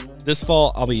market. This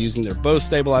fall, I'll be using their Bose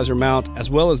stabilizer mount as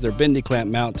well as their bendy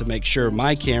clamp mount to make sure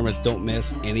my cameras don't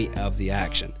miss any of the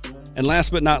action. And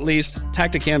last but not least,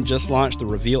 Tactacam just launched the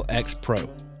Reveal X Pro.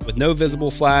 With no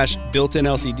visible flash, built-in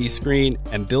LCD screen,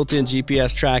 and built-in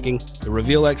GPS tracking, the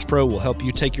Reveal X Pro will help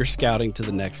you take your scouting to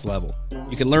the next level.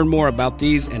 You can learn more about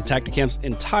these and Tactacam's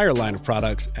entire line of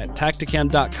products at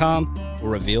Tactacam.com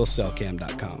or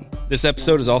RevealCellCam.com. This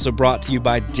episode is also brought to you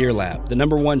by DeerLab, the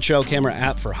 #1 trail camera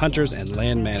app for hunters and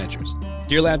land managers.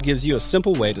 DeerLab gives you a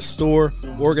simple way to store,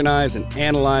 organize, and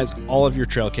analyze all of your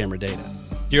trail camera data.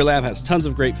 DeerLab has tons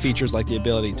of great features like the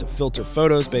ability to filter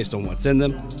photos based on what's in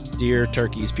them, deer,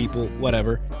 turkeys, people,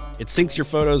 whatever. It syncs your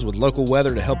photos with local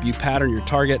weather to help you pattern your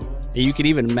target, and you can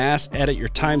even mass edit your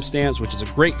timestamps, which is a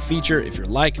great feature if you're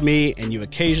like me and you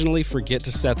occasionally forget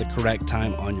to set the correct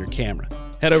time on your camera.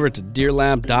 Head over to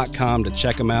deerlab.com to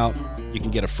check them out. You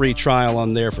can get a free trial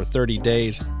on there for 30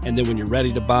 days, and then when you're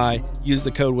ready to buy, use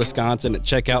the code Wisconsin at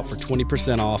checkout for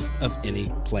 20% off of any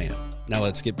plan. Now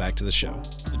let's get back to the show.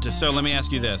 So let me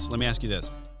ask you this.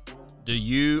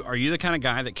 Are you the kind of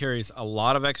guy that carries a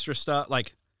lot of extra stuff?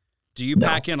 Like, do you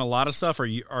pack in a lot of stuff, or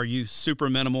are you super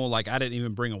minimal? Like, I didn't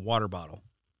even bring a water bottle.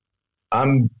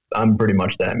 I'm pretty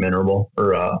much that minimal,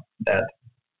 or that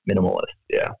minimalist.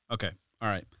 Yeah. Okay. All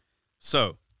right.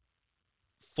 So,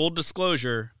 full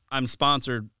disclosure, I'm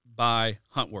sponsored by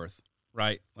Huntworth,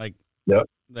 right? Like, Yep.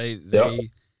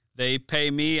 They pay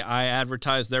me. I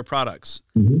advertise their products.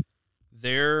 Mm-hmm.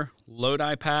 Their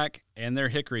Lodi pack and their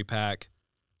Hickory pack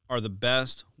are the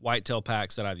best whitetail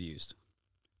packs that I've used.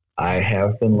 I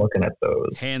have been looking at those.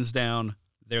 Hands down,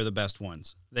 they're the best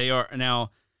ones. They are.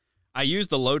 Now, I used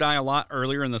the Lodi a lot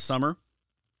earlier in the summer,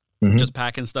 just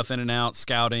packing stuff in and out,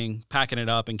 scouting, packing it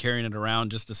up and carrying it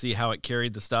around just to see how it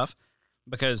carried the stuff.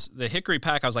 Because the Hickory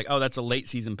pack, I was like, oh, that's a late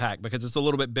season pack because it's a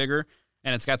little bit bigger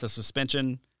and it's got the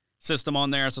suspension system on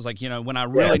there. So it's like, when I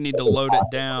really need to load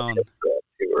it down.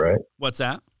 Right. What's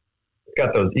that? It's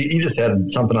got those. You just had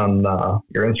something on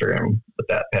your Instagram with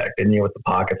that pack, didn't you? With the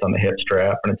pockets on the hip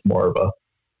strap, and it's more of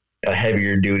a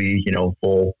heavier duty,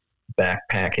 full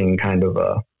backpacking kind of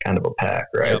a pack,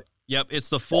 right? Yep. It's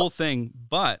the full thing.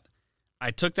 But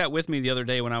I took that with me the other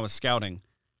day when I was scouting,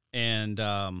 and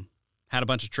had a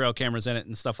bunch of trail cameras in it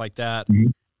and stuff like that. Mm-hmm.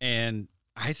 And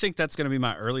I think that's going to be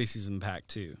my early season pack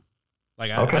too. Like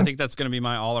I think that's going to be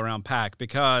my all around pack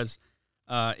because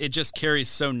it just carries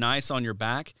so nice on your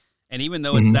back. And even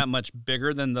though it's that much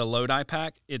bigger than the Lodi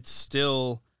pack, it's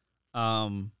still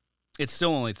only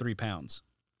 3 pounds.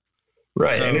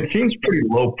 Right. So, and it seems pretty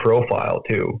low profile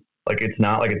too. Like it's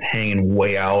not like it's hanging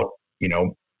way out,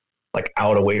 like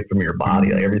out away from your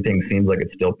body. Like everything seems like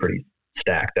it's still pretty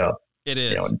stacked up. It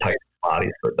is. In tight body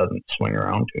so it doesn't swing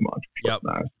around too much. Yep.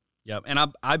 Nice. Yep. And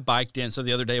I biked in. So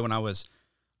the other day when I was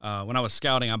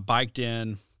scouting, I biked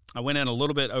in. I went in a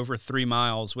little bit over 3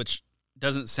 miles, which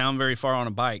doesn't sound very far on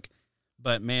a bike,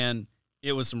 but man,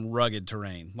 it was some rugged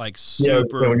terrain, like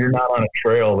super. Yeah, when you're not on a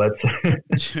trail,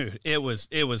 that's dude, it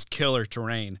was killer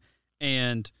terrain.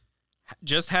 And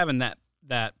just having that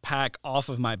pack off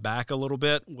of my back a little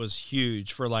bit was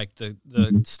huge for like the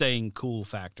staying cool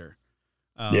factor.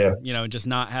 Just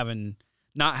not having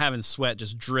sweat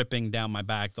just dripping down my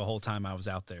back the whole time I was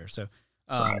out there. So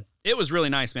It was really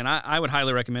nice, man. I would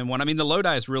highly recommend one. I mean, the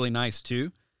Lodi is really nice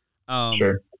too.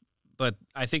 Sure. But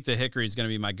I think the Hickory is going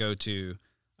to be my go-to.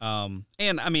 And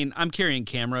I mean, I'm carrying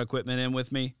camera equipment in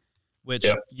with me, which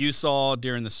you saw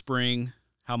during the spring,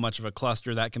 how much of a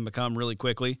cluster that can become really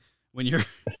quickly when you're.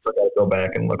 I still got to go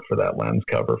back and look for that lens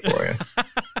cover for you.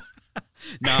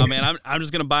 No, man, I'm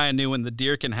just going to buy a new one. The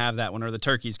deer can have that one, or the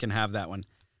turkeys can have that one.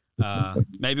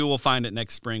 Maybe we'll find it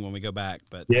next spring when we go back.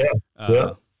 But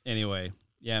anyway,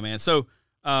 yeah, man. So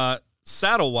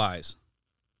saddle wise,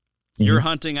 you're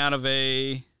hunting out of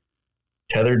a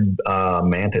tethered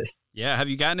Mantis. Yeah. Have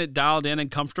you gotten it dialed in and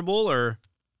comfortable, or?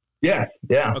 Yeah.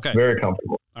 Okay. Very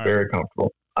comfortable. All very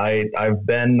comfortable. I've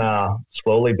been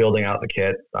slowly building out the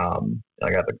kit. I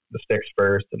got the sticks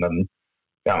first, and then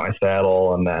got my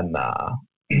saddle, and then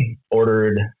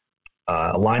ordered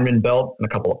a lineman belt and a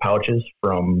couple of pouches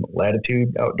from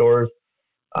Latitude Outdoors,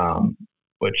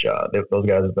 which those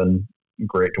guys have been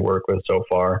great to work with so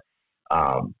far.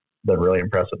 Been really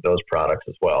impressed with those products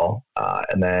as well.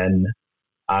 And then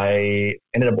I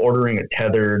ended up ordering a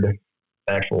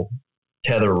actual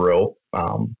tether rope,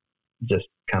 just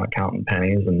kind of counting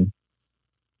pennies and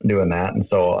doing that. And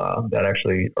so that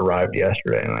actually arrived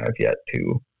yesterday, and I have yet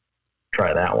to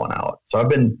try that one out. So I've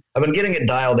been getting it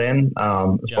dialed in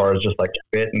as far as just like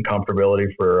fit and comfortability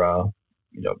for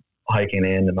hiking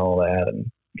in and all that,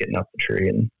 and getting up the tree.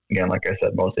 And again, like I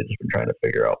said, mostly just been trying to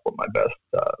figure out what my best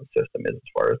system is as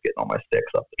far as getting all my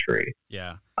sticks up the tree.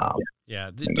 Yeah.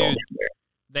 Dude,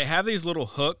 they have these little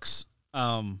hooks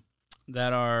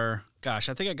that are, gosh,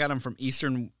 I think I got them from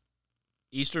Eastern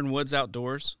Woods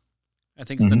Outdoors, I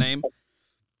think is the name.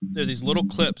 They're these little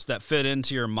clips that fit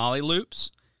into your molly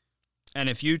loops. And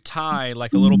if you tie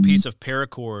like a little piece of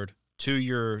paracord to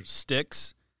your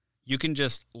sticks, you can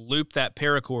just loop that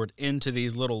paracord into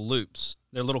these little loops.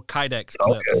 They're little Kydex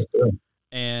clips. Okay.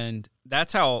 And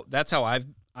that's how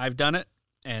I've done it.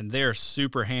 And they're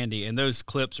super handy. And those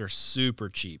clips are super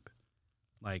cheap,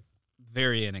 like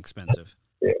very inexpensive.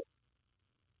 Yeah.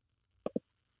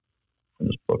 I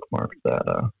just bookmarked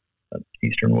that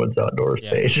Eastern Woods Outdoors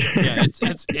page. Yeah,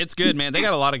 it's good, man. They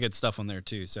got a lot of good stuff on there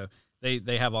too. So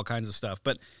they have all kinds of stuff.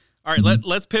 But all right,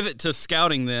 let's pivot to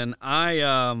scouting then.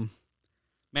 I've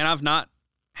not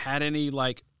had any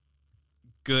like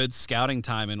good scouting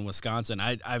time in Wisconsin.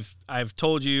 I've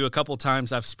told you a couple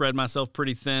times I've spread myself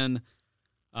pretty thin.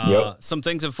 Some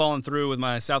things have fallen through with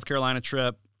my South Carolina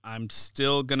trip. I'm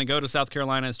still going to go to South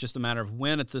Carolina. It's just a matter of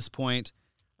when at this point.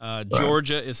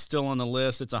 Georgia is still on the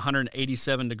list. It's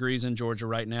 187 degrees in Georgia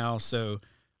right now. So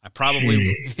I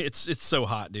probably, it's so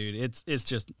hot, dude.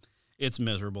 It's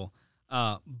miserable.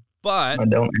 But I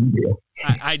don't envy you.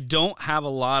 I don't have a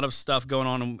lot of stuff going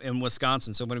on in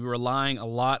Wisconsin, so I'm going to be relying a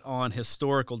lot on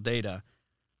historical data.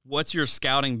 What's your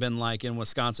scouting been like in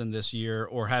Wisconsin this year,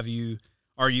 or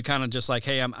are you kind of just like,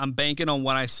 hey, I'm banking on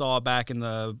what I saw back in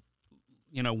the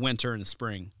winter and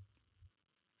spring?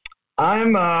 I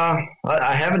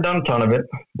haven't done a ton of it.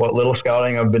 What little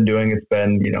scouting I've been doing, it's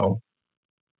been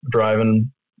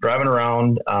driving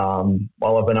around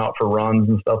while I've been out for runs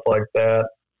and stuff like that,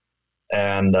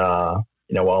 and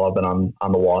while I've been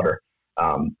on the water.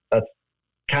 That's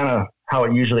kind of how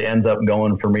it usually ends up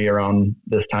going for me around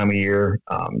this time of year,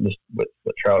 just with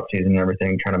trout season and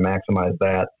everything, trying to maximize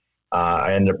that.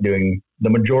 I end up doing the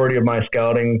majority of my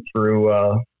scouting through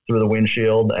the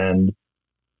windshield, and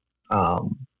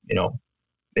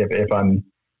if I'm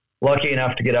lucky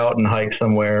enough to get out and hike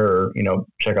somewhere or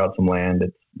check out some land,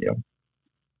 it's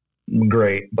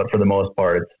great. But for the most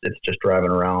part, it's just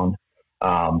driving around.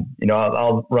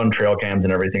 I'll run trail cams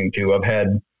and everything too. I've had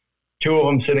 2 of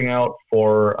them sitting out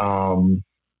for about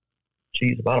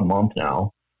a month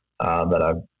now. That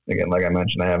I've, again, like I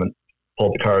mentioned, I haven't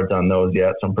pulled the cards on those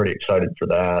yet, so I'm pretty excited for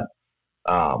that.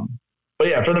 But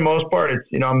yeah, for the most part, it's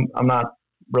I'm not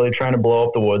really trying to blow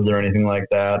up the woods or anything like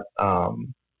that.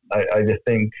 I just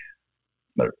think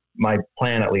my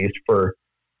plan, at least for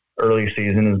early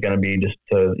season, is going to be just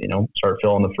to start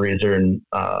filling the freezer and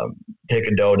take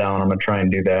a doe down. I'm going to try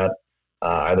and do that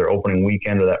either opening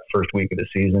weekend or that first week of the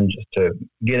season, just to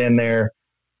get in there,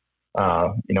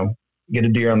 get a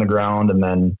deer on the ground, and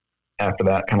then after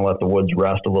that, kind of let the woods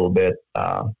rest a little bit,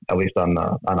 at least on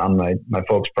my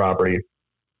folks' property,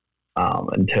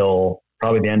 until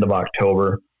probably the end of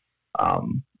October,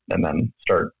 and then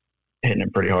start hitting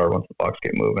it pretty hard once the bucks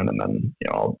get moving, and then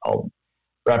I'll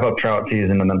wrap up trout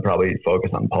season and then probably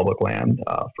focus on public land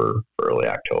for early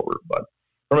October. But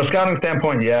from a scouting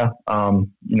standpoint, yeah,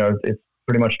 it's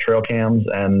pretty much trail cams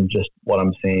and just what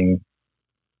I'm seeing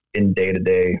in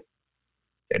day-to-day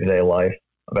life.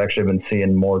 I've actually been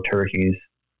seeing more turkeys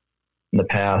in the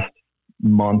past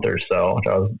month or so, which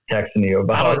I was texting you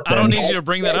about. I don't need you to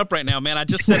bring that up right now, man. I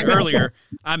just said earlier,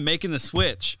 I'm making the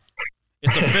switch.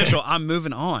 It's official. I'm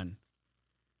moving on.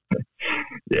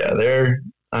 Yeah, they're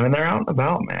out and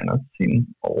about, man. I've seen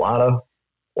a lot of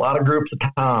groups of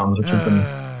toms, which I've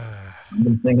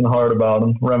been thinking hard about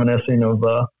and reminiscing of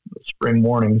the spring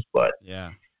mornings. But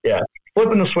yeah,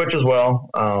 flipping the switch as well.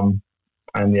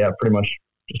 And yeah, pretty much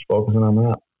just focusing on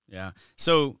that. Yeah.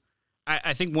 So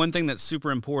I think one thing that's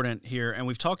super important here, and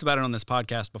we've talked about it on this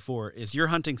podcast before, is your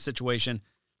hunting situation.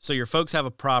 So your folks have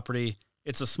a property.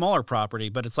 It's a smaller property,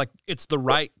 but it's the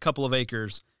right couple of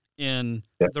acres in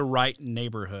the right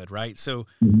neighborhood, right? So,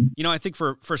 I think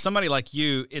for somebody like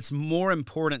you, it's more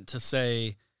important to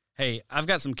say, hey, I've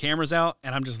got some cameras out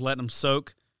and I'm just letting them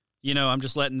soak. I'm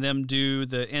just letting them do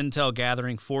the intel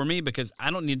gathering for me, because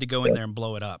I don't need to go in there and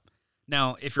blow it up.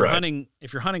 Now, if you're hunting a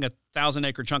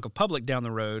 1,000-acre chunk of public down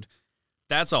the road,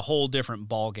 that's a whole different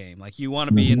ball game. Like, you want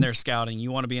to be in there scouting,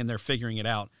 you want to be in there figuring it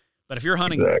out. But if you're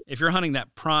hunting that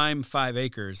prime 5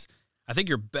 acres, I think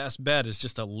your best bet is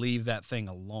just to leave that thing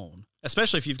alone,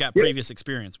 especially if you've got previous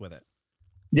experience with it.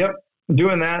 Yep.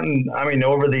 Doing that. And I mean,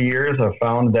 over the years, I've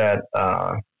found that,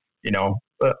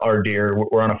 our deer,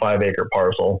 we're on a 5-acre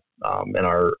parcel, and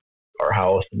our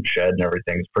house and shed and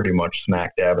everything is pretty much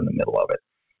smack dab in the middle of it.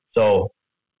 So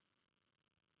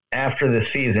after the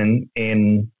season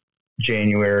in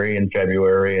January and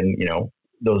February and,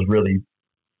 those really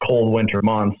cold winter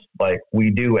months, like, we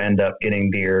do end up getting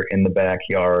deer in the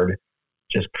backyard,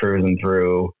 just cruising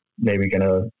through, maybe going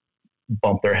to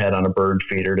bump their head on a bird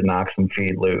feeder to knock some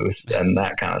feed loose and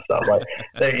that kind of stuff. Like,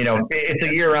 it's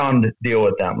a year-round deal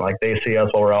with them. Like, they see us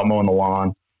while we're out mowing the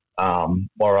lawn, while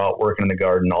we're out working in the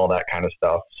garden, all that kind of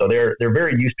stuff. So they're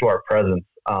very used to our presence.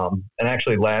 And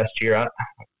actually last year, I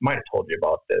might have told you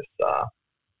about this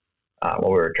while we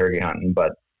were turkey hunting,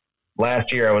 but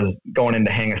last year I was going in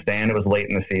to hang a stand. It was late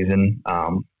in the season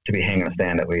to be hanging a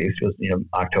stand, at least. It was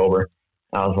October.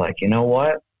 I was like, you know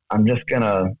what? I'm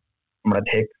gonna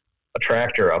take a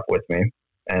tractor up with me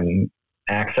and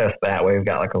access that way. We've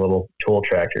got like a little tool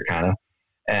tractor kind of,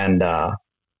 and I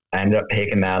ended up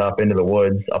taking that up into the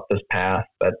woods, up this path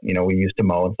that we used to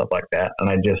mow and stuff like that. And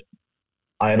I just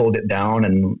idled it down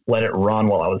and let it run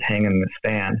while I was hanging the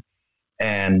stand.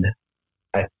 And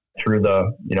I threw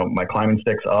my climbing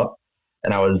sticks up,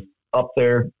 and I was up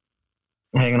there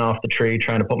hanging off the tree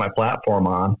trying to put my platform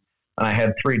on, and I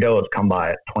had 3 does come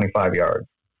by at 25 yards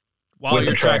while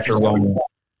your tractor's going.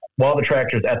 While the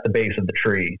tractor's at the base of the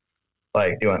tree,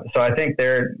 like doing it. So I think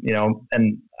they're,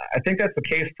 and I think that's the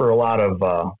case for a lot of,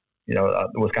 the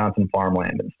Wisconsin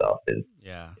farmland and stuff is,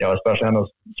 Yeah. Especially on those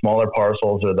smaller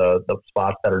parcels or the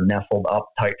spots that are nestled up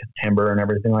tight to timber and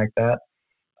everything like that.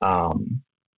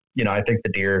 I think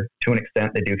the deer, to an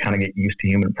extent, they do kind of get used to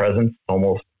human presence. It's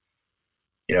almost,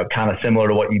 kind of similar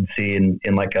to what you'd see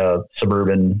in like a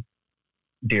suburban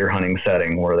deer hunting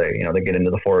setting where they get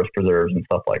into the forest preserves and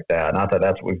stuff like that. Not that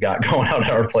that's what we've got going out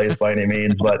at our place by any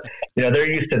means, but they're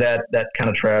used to that kind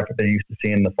of traffic. They're used to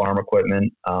seeing the farm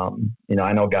equipment.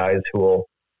 I know guys who will,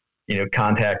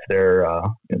 contact their,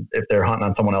 if they're hunting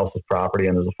on someone else's property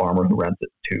and there's a farmer who rents it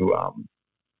to,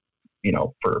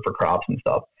 for crops and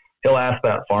stuff. He'll ask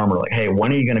that farmer, like, hey,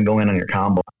 when are you going to go in on your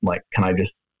combine? Like, can I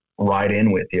just ride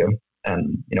in with you?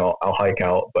 And, I'll hike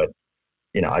out, but,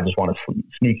 I just want to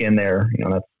sneak in there.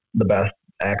 That's the best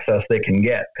access they can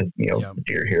get because,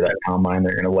 deer hear that combine,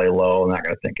 they're going to lay low and not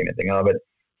going to think anything of it.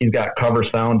 He's got cover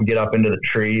sound to get up into the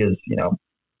tree as,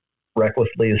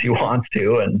 recklessly as he wants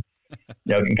to, and,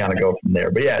 can kind of go from there.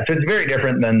 But yeah, so it's very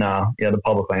different than, the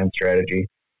public land strategy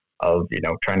of,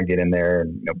 trying to get in there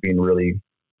and, being really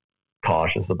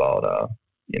cautious about,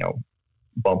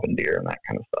 bumping deer and that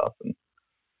kind of stuff. And,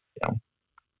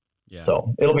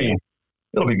 so it'll be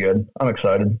good. I'm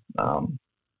excited.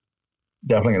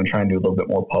 Definitely going to try and do a little bit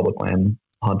more public land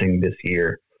hunting this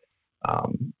year.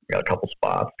 We got a couple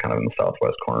spots kind of in the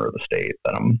southwest corner of the state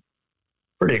that I'm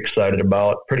pretty excited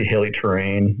about. Pretty hilly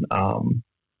terrain,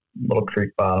 little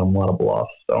creek bottom, a lot of bluffs.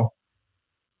 So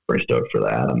pretty stoked for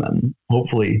that. And then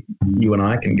hopefully you and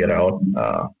I can get out,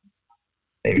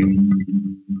 maybe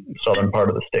southern part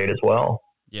of the state as well.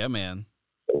 Yeah, man.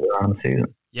 On the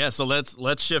season. Yeah, so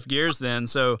let's shift gears then.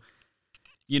 So,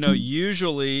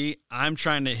 usually I'm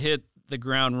trying to hit the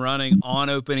ground running on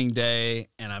opening day,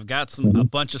 and I've got a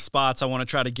bunch of spots I want to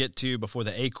try to get to before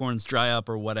the acorns dry up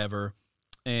or whatever.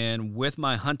 And with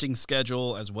my hunting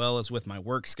schedule as well as with my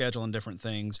work schedule and different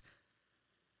things,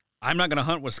 I'm not going to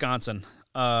hunt Wisconsin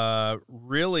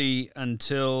really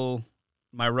until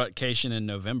my rutcation in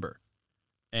November.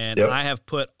 And Yep. I have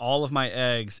put all of my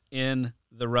eggs in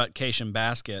the rutcation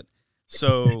basket.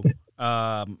 So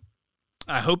I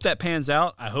hope that pans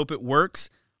out. I hope it works.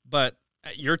 But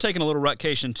you're taking a little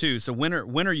rutcation too. So when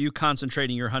are you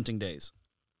concentrating your hunting days?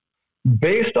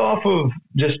 Based off of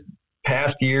just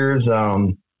past years,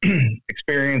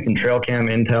 experience and trail cam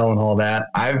intel and all that,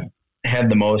 I've had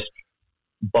the most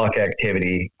buck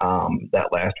activity that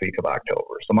last week of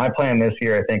October. So my plan this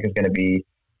year, I think, is going to be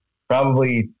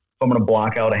probably, if I'm going to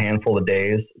block out a handful of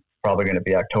days, it's probably going to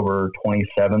be October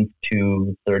 27th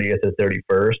to 30th or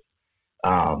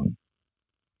 31st.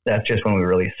 That's just when we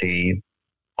really see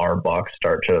our bucks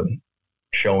start to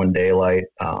show in daylight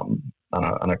on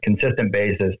a consistent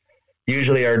basis.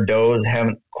 Usually our does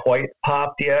haven't quite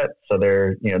popped yet, so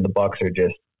they're, the bucks are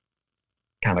just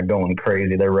kind of going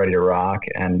crazy. They're ready to rock,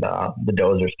 and the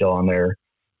does are still on their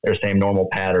same normal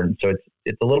pattern. So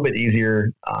it's a little bit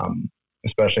easier,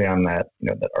 especially on that,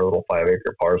 that our little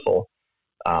 5-acre parcel,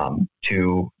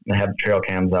 to have the trail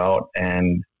cams out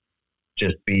and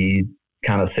just be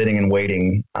kind of sitting and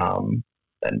waiting. And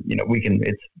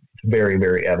it's very,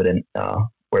 very evident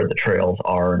where the trails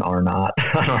are and are not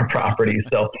on our property.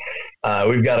 So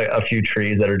we've got a few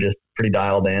trees that are just pretty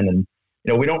dialed in,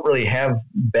 and we don't really have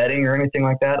bedding or anything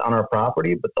like that on our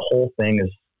property, but the whole thing is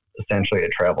essentially a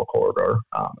travel corridor,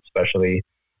 especially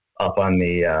up on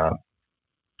the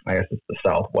I guess it's the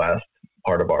southwest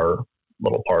part of our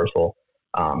little parcel.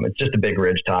 It's just a big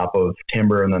ridge top of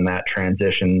timber, and then that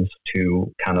transitions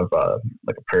to kind of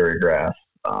like a prairie grass,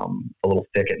 a little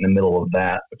thicket in the middle of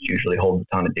that, which usually holds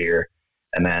a ton of deer.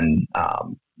 And then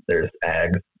there's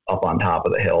ag up on top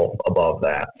of the hill above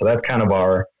that. So that's kind of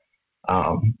our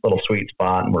little sweet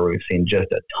spot, and where we've seen just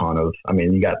a ton of,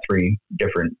 you got 3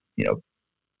 different, what's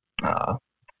the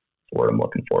word I'm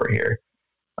looking for here?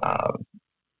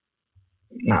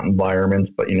 Not environments,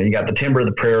 but you got the timber,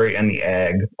 the prairie, and the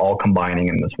ag all combining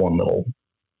in this one little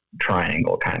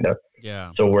triangle kind of.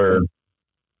 Yeah. So we're,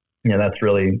 that's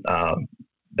really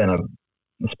been a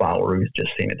spot where we've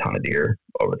just seen a ton of deer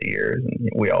over the years, and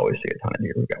we always see a ton of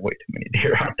deer. We've got way too many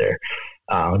deer out there.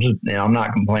 I'm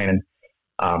not complaining.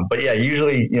 But yeah,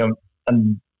 usually,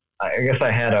 and I guess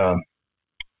I had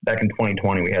back in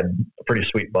 2020, we had a pretty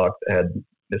sweet buck that had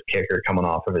this kicker coming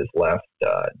off of his left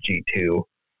G2.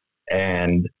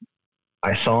 And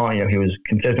I saw, he was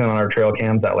consistent on our trail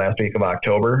cams that last week of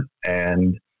October,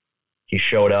 and he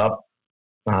showed up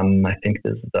on, I think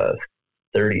this is the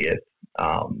 30th.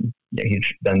 He'd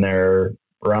been there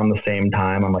around the same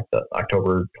time on like the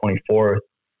October 24th,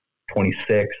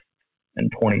 26th, and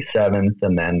 27th,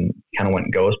 and then kind of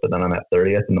went ghost. But then on that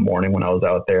 30th in the morning when I was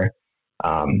out there,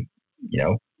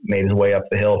 made his way up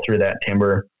the hill through that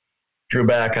timber, drew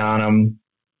back on him.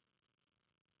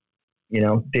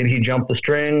 Did he jump the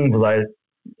string? Was I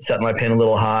setting my pin a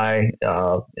little high?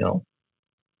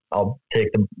 I'll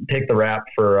take the rap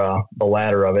for the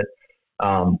latter of it.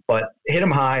 But hit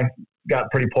him high, got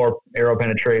pretty poor arrow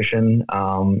penetration,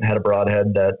 had a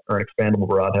broadhead or an expandable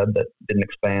broadhead that didn't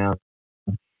expand.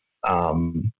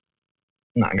 I'm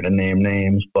not going to name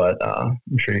names, but I'm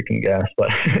sure you can guess.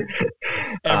 But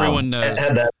everyone knows.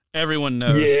 Everyone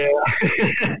knows.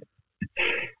 Yeah.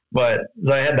 But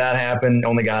so I had that happen.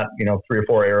 Only got 3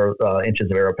 or 4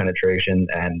 inches of arrow penetration,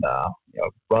 and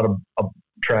brought a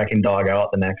tracking dog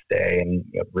out the next day, and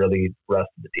really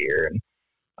rested the deer, and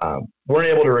weren't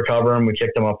able to recover him. We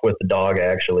kicked him up with the dog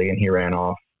actually, and he ran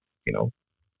off,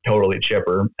 totally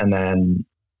chipper. And then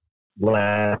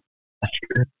last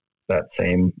year, that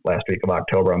same last week of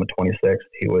October on the 26th,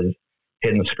 he was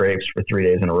hitting the scrapes for 3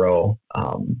 days in a row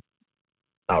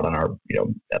out on our,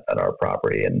 at our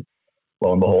property. And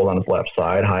lo and behold, on his left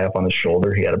side, high up on his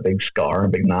shoulder, he had a big scar, a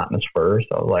big knot in his fur. So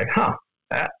I was like,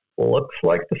 that looks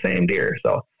like the same deer.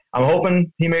 So I'm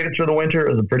hoping he made it through the winter.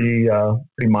 It was a pretty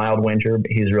mild winter,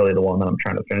 but he's really the one that I'm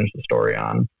trying to finish the story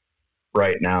on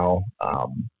right now.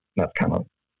 That's kind of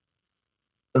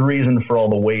the reason for all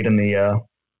the wait in the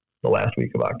last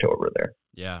week of October there.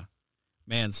 Yeah,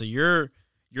 man. So your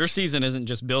season isn't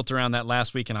just built around that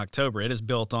last week in October. It is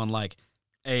built on like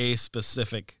a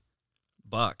specific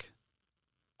buck.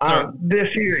 So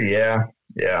this year, yeah.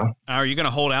 Are you going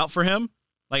to hold out for him?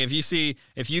 Like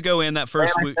if you go in that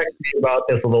first week. I texted you about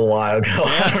this a little while ago.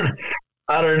 Yeah.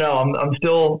 I don't know. I'm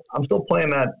still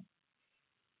playing that.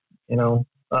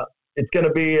 It's going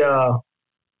to be.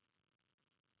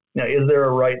 Is there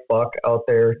a right buck out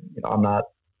there? I'm not.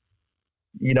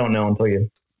 You don't know until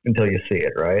you see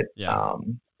it, right? Yeah.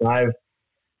 My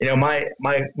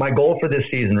goal for this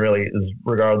season really is,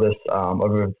 regardless of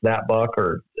if it's that buck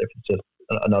or if it's just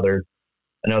another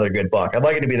good buck. I'd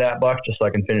like it to be that buck just so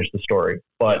I can finish the story.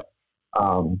 But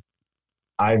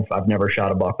I've never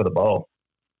shot a buck with a bow.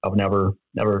 I've never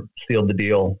sealed the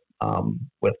deal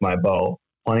with my bow.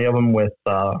 Plenty of them with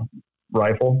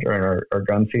rifle during our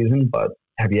gun season, but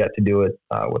have yet to do it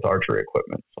with archery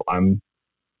equipment. So I'm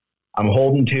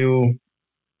holding to,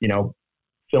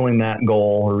 filling that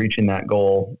goal or reaching that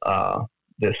goal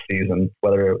this season,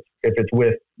 whether if it's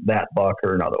with that buck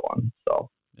or another one. So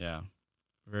yeah,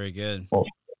 very good. Well,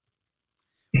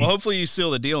 hopefully you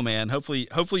seal the deal, man. Hopefully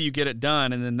you get it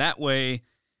done, and then that way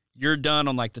you're done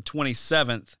on like the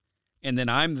 27th, and then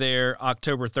I'm there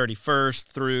October 31st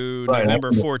through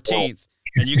November 14th,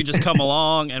 and you can just come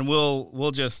along, and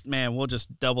we'll just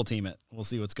double team it. We'll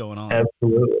see what's going on.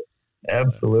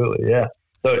 Absolutely, yeah.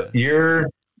 So your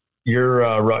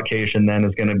rutcation then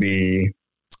is going to be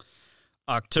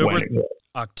October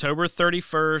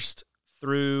 31st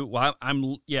through.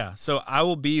 So I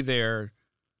will be there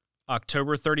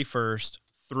October 31st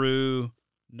through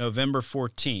November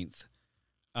 14th.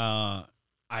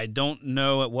 I don't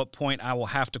know at what point I will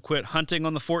have to quit hunting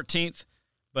on the 14th,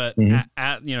 but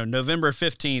at November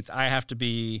 15th, I have to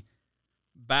be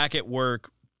back at work,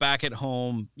 back at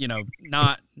home,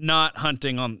 not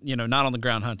hunting on, not on the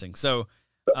ground hunting. So,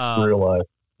 real life.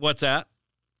 What's that?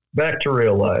 Back to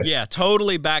real life. Yeah,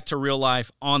 totally back to real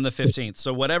life on the 15th.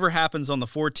 So whatever happens on the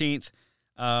 14th,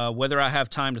 whether I have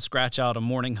time to scratch out a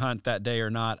morning hunt that day or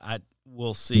not,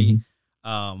 we'll see.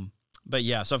 But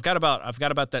yeah, so I've got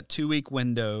about that 2-week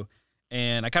window,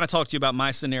 and I kind of talked to you about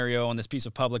my scenario on this piece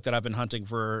of public that I've been hunting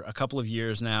for a couple of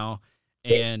years now.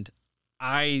 And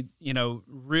I,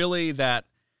 really that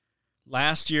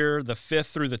last year, the 5th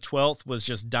through the 12th was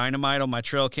just dynamite on my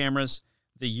trail cameras.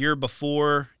 The year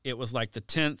before, it was like the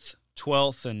 10th,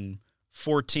 12th, and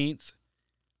 14th,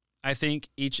 I think.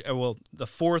 The 4th,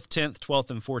 10th,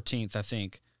 12th, and 14th, I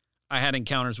think, I had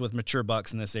encounters with mature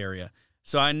bucks in this area.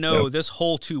 So I know this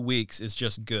whole 2 weeks is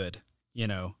just good,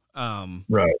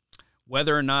 Right.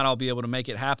 Whether or not I'll be able to make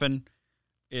it happen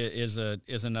is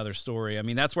another story. I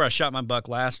mean, that's where I shot my buck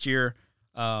last year.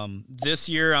 This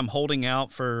year I'm holding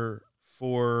out for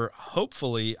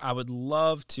hopefully, I would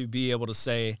love to be able to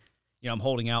say, I'm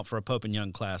holding out for a Pope and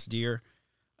Young class deer.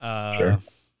 Sure.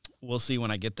 We'll see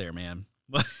when I get there, man.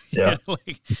 Yeah.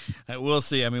 We'll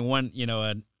see. I mean,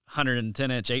 a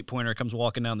 110-inch 8-pointer comes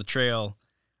walking down the trail,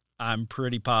 I'm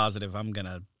pretty positive I'm going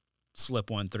to slip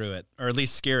one through it, or at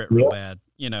least scare it real bad.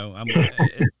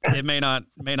 It may not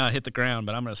hit the ground,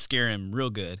 but I'm going to scare him real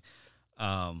good.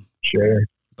 Sure.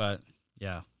 But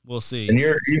yeah, we'll see. And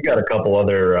you've got a couple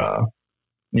other,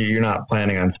 you're not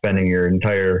planning on spending your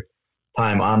entire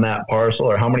time on that parcel,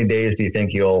 or how many days do you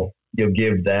think you'll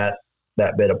give that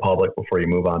bit of public before you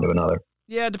move on to another?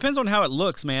 Yeah, it depends on how it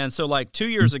looks, man. So like 2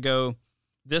 years ago,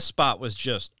 this spot was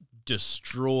just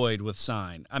destroyed with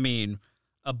sign. I mean,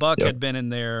 a buck had been in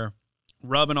there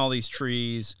rubbing all these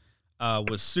trees,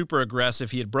 was super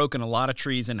aggressive. He had broken a lot of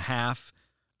trees in half.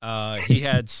 He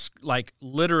had like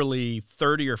literally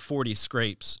 30 or 40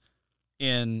 scrapes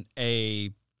in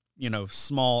a,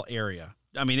 small area.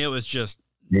 I mean, it was just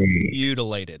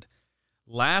mutilated.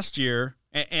 Last year,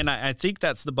 and I think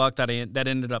that's the buck that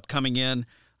ended up coming in.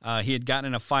 He had gotten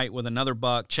in a fight with another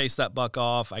buck, chased that buck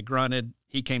off. I grunted.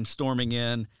 He came storming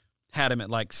in, had him at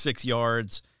like 6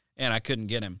 yards, and I couldn't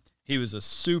get him. He was a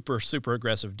super, super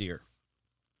aggressive deer.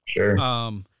 Sure.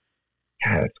 God,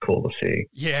 it's cool to see.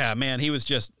 Yeah, man, he was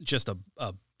just a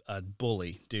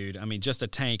bully, dude. I mean, just a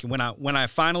tank. And when I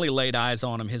finally laid eyes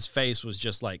on him, his face was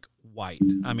just like white.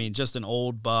 I mean, just an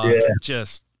old buck,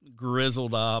 just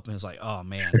grizzled up, and it's like, oh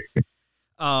man.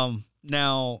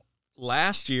 Now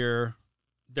last year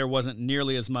there wasn't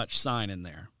nearly as much sign in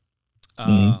there,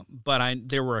 but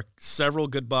there were several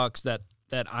good bucks that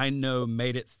I know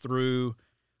made it through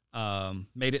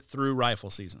rifle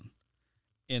season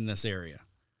in this area.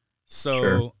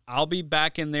 So I'll be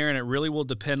back in there, and it really will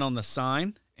depend on the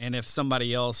sign and if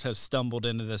somebody else has stumbled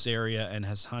into this area and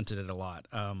has hunted it a lot.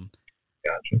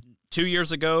 Gotcha. 2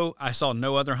 years ago, I saw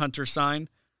no other hunter sign.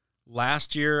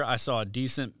 Last year, I saw a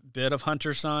decent bit of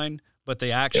hunter sign, but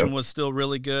the action was still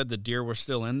really good. The deer were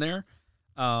still in there.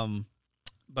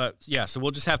 But yeah, so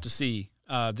we'll just have to see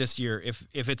this year.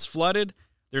 If it's flooded,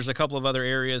 there's a couple of other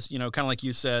areas, kind of like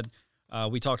you said,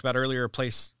 we talked about earlier, a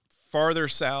place farther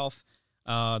south.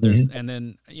 And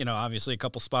then, obviously a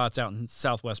couple spots out in the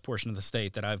southwest portion of the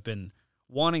state that I've been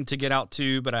wanting to get out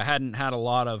to, but I hadn't had a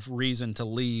lot of reason to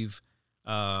leave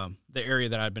the area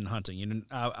that I've been hunting.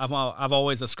 I've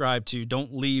always ascribed to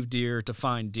don't leave deer to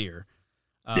find deer.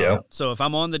 So if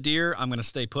I'm on the deer, I'm going to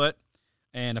stay put.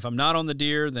 And if I'm not on the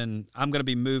deer, then I'm going to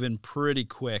be moving pretty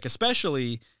quick,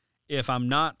 especially if I'm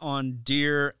not on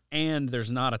deer and there's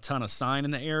not a ton of sign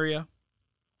in the area.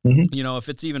 If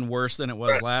it's even worse than it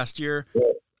was last year,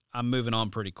 I'm moving on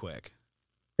pretty quick.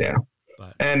 Yeah.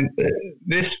 And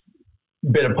this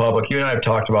bit of public, you and I have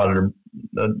talked about it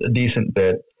a decent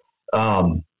bit.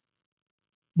 Does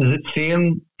it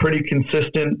seem pretty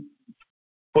consistent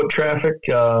foot traffic,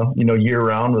 year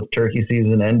round with turkey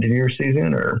season and deer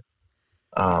season, or?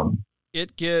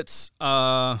 It gets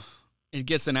an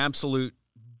absolute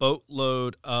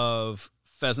boatload of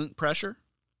pheasant pressure.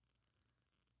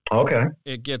 Okay.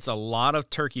 It gets a lot of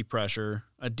turkey pressure,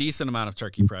 a decent amount of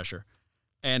turkey pressure,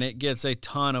 and it gets a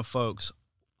ton of folks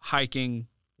hiking,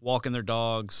 walking their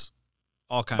dogs,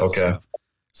 all kinds of stuff.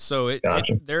 So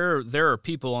there are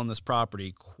people on this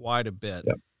property quite a bit.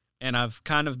 Yep. And I've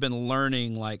kind of been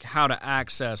learning like how to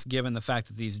access, given the fact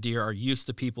that these deer are used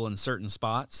to people in certain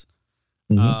spots,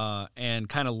 and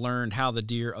kind of learned how the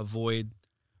deer avoid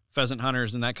pheasant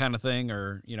hunters and that kind of thing,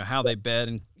 or, how they bed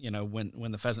and,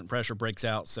 when the pheasant pressure breaks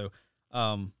out. So,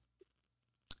 so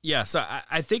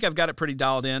I think I've got it pretty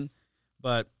dialed in,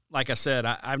 but like I said,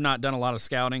 I've not done a lot of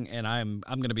scouting, and I'm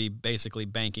going to be basically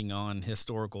banking on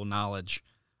historical knowledge,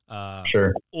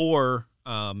 or,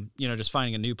 just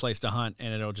finding a new place to hunt,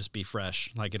 and it'll just be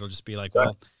fresh. Like, it'll just be like,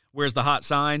 well, where's the hot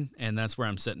sign? And that's where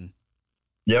I'm sitting.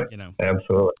 Yep.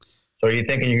 Absolutely. So are you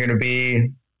thinking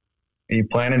are you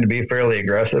planning to be fairly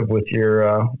aggressive with your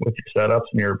setups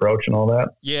and your approach and all that?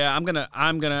 Yeah, I'm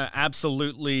gonna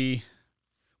absolutely.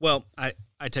 Well, I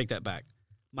take that back.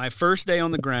 My first day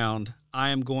on the ground, I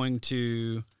am going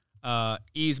to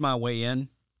ease my way in.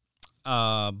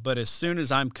 But as soon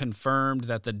as I'm confirmed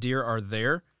that the deer are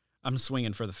there, I'm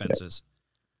swinging for the fences.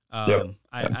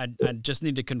 I just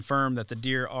need to confirm that the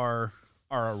deer are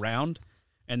around,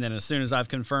 and then as soon as I've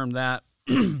confirmed that,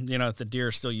 if the deer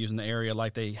are still using the area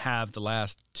like they have the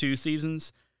last 2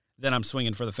 seasons, then I'm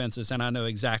swinging for the fences, and I know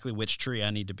exactly which tree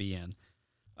I need to be in.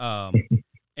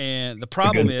 And the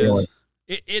problem is,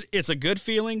 it's a good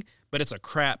feeling, but it's a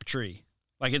crap tree.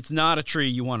 Like, it's not a tree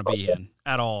you want to be in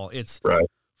at all. It's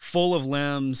full of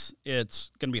limbs.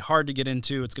 It's going to be hard to get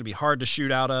into. It's going to be hard to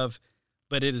shoot out of,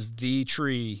 but it is the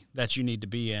tree that you need to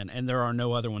be in, and there are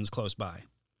no other ones close by.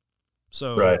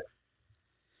 So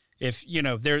if,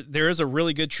 there is a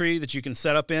really good tree that you can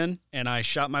set up in, and I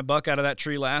shot my buck out of that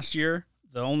tree last year.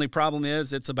 The only problem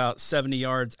is it's about 70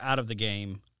 yards out of the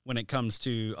game when it comes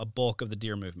to a bulk of the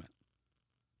deer movement.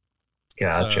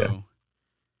 Gotcha.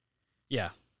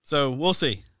 So we'll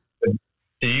see.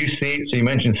 Do you see, so you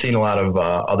mentioned seeing a lot of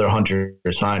other hunter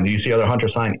sign. Do you see other hunter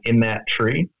sign in that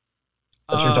tree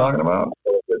that you're talking about?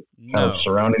 No.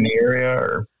 Surrounding the area,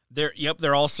 or?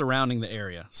 They're all surrounding the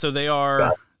area. So they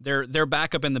are, they're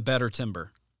back up in the better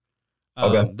timber.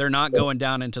 They're not going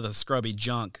down into the scrubby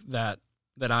junk that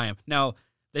I am. Now,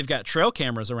 they've got trail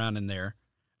cameras around in there,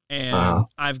 and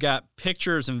I've got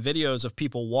pictures and videos of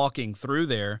people walking through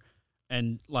there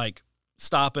and like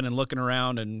stopping and looking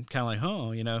around and kind of like,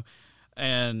 oh, you know,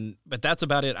 but that's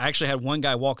about it. I actually had one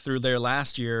guy walk through there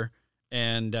last year,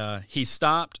 and he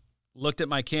stopped, looked at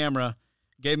my camera,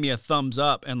 gave me a thumbs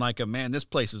up and like man, this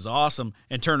place is awesome,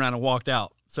 and turned around and walked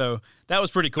out. So that was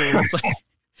pretty cool.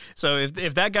 So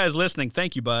if that guy's listening,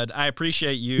 thank you, bud. I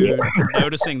appreciate you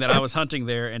noticing that I was hunting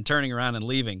there and turning around and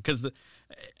leaving, because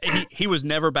he was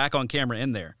never back on camera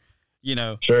in there, you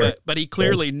know. Sure. But he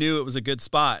clearly knew it was a good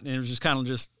spot, and it was just kind of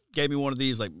just gave me one of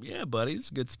these like, yeah, buddy, it's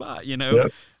a good spot, you know,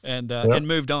 and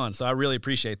moved on. So I really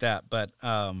appreciate that. But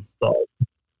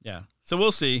yeah, so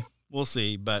we'll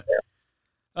see, but.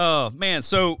 Oh man!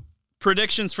 So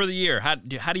predictions for the year. How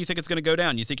do you think it's going to go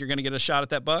down? You think you're going to get a shot at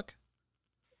that buck?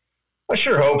 I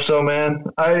sure hope so, man.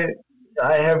 I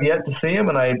have yet to see him,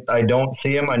 and I don't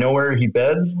see him. I know where he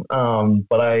beds,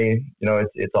 but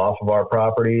it's off of our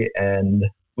property, and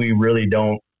we really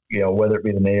don't, whether it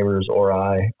be the neighbors or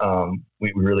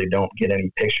we really don't get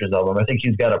any pictures of him. I think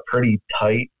he's got a pretty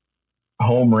tight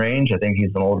home range. I think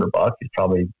he's an older buck. He's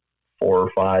probably 4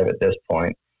 or 5 at this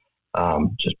point.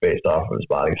 Just based off of his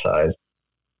body size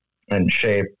and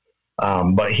shape.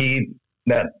 But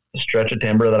that stretch of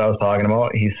timber that I was talking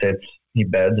about, he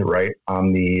beds right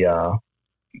on the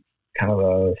kind of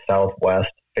a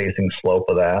southwest facing slope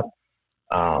of that,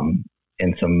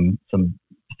 in some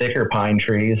thicker pine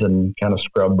trees and kind of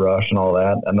scrub brush and all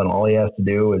that. And then all he has to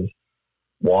do is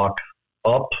walk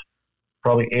up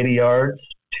probably 80 yards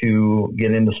to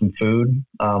get into some food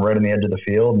right on the edge of the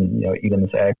field, and eat in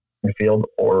this field,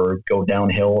 or go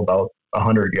downhill about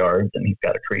 100 yards and he's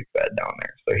got a creek bed down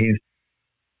there. So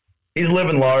he's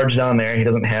living large down there. He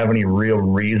doesn't have any real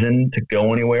reason to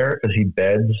go anywhere because he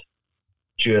beds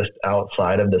just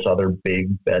outside of this other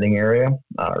big bedding area,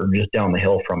 or just down the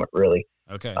hill from it, really.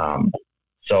 Okay.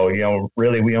 So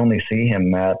really we only see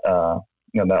him that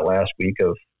last week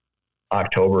of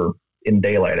October in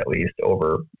daylight, at least,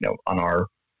 over on our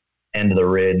end of the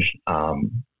ridge.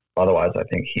 Otherwise, I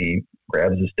think he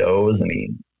grabs his does and he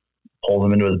pulls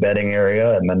them into his bedding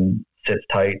area and then sits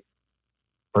tight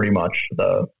pretty much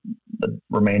the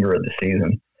remainder of the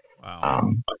season.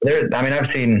 Wow.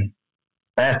 I've seen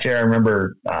last year, I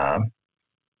remember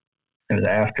it was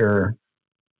after,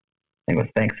 I think it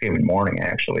was Thanksgiving morning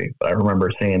actually, but I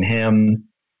remember seeing him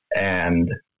and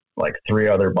like 3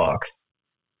 other bucks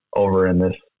over in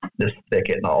this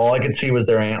thicket, and all I could see was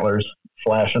their antlers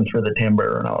flashing through the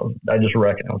timber, and I just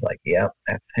reckoned. I was like, yep,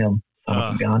 that's him.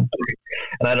 Gun.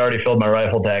 And I'd already filled my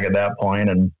rifle tag at that point,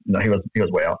 and he was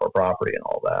way off our property and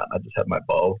all that. I just had my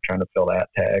bow trying to fill that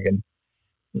tag, and it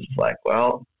was just like,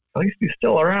 well, at least he's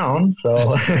still around.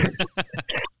 So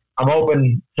I'm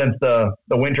hoping, since the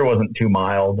winter wasn't too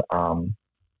mild, I'm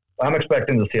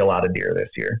expecting to see a lot of deer this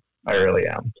year. I really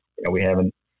am. We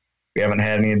haven't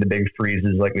had any of the big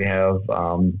freezes like we have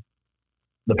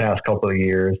the past couple of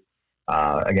years.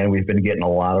 Again, we've been getting a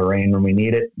lot of rain when we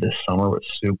need it. This summer was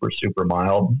super, super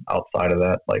mild outside of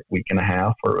that like week and a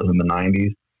half where it was in the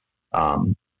 90s.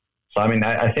 So,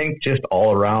 I think just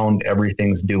all around,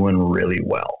 everything's doing really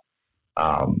well.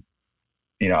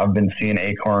 I've been seeing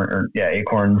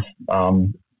acorns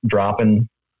dropping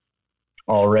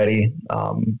already,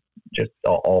 just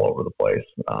all over the place.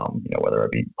 Whether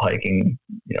it be hiking,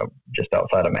 just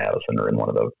outside of Madison or in one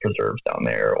of the preserves down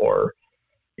there, or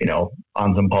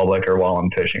on some public, or while I'm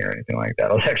fishing or anything like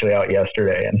that. I was actually out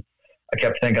yesterday and I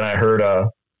kept thinking I heard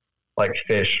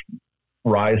fish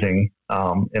rising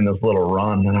in this little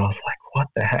run, and I was like, what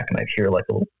the heck? And I'd hear like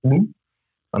a little whoop,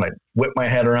 and I'd whip my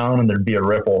head around and there'd be a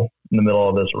ripple in the middle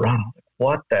of this run. I was like,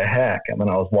 what the heck? And then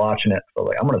I was watching it. So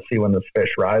I'm going to see when this fish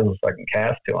rises so I can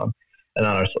cast to him. And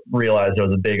then I realized there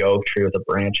was a big oak tree with a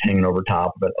branch hanging over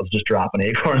top of it. I was just dropping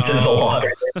acorns into the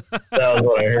water. That was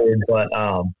what I heard. But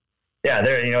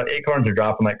acorns are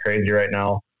dropping like crazy right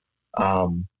now.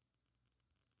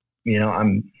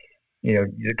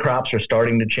 The crops are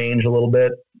starting to change a little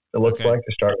bit. It looks like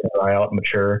they're starting to dry out and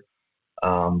mature.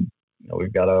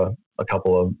 We've got a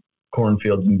couple of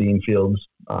cornfields and bean fields.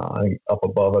 I think up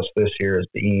above us this year is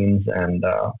beans, and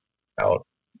out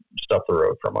just up the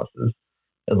road from us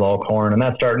is all corn, and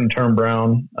that's starting to turn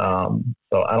brown.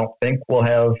 So I don't think we'll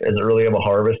have as early of a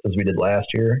harvest as we did last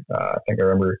year. I think I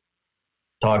remember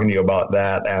talking to you about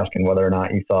that, asking whether or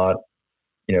not you thought,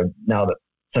 now that,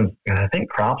 since I think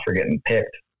crops are getting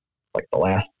picked like the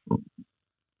last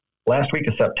week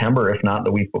of September, if not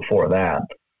the week before that.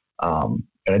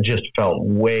 And it just felt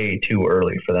way too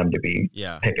early for them to be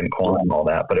picking corn and all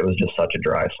that, but it was just such a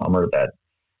dry summer that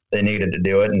they needed to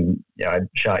do it. And I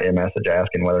shot you a message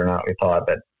asking whether or not we thought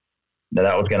that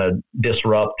that was going to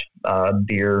disrupt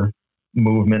deer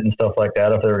movement and stuff like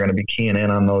that, if they were going to be keying in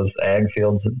on those ag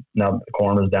fields now that the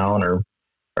corn was down or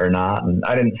not. And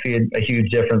I didn't see a huge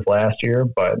difference last year,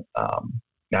 but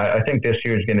I think this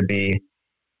year is going to be,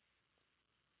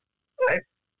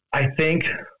 I think,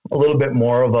 a little bit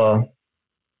more of a,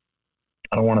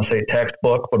 I don't want to say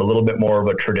textbook, but a little bit more of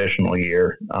a traditional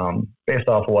year. Based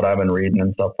off of what I've been reading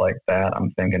and stuff like that,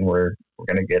 I'm thinking we're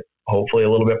going to get hopefully a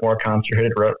little bit more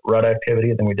concentrated rut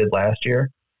activity than we did last year.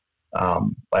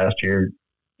 Last year,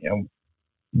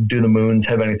 do the moons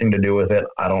have anything to do with it?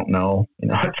 I don't know.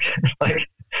 It's like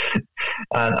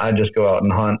I just go out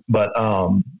and hunt, but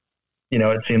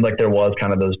it seemed like there was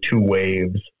kind of those two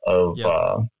waves of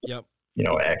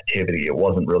activity. It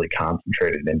wasn't really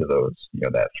concentrated into those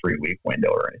that 3-week window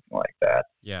or anything like that.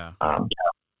 Yeah.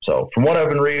 So from what I've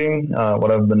been reading,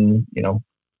 what I've been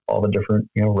all the different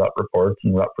rut reports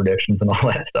and rut predictions and all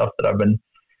that stuff that I've been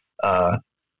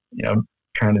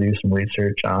trying to do some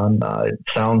research on. It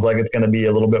sounds like it's going to be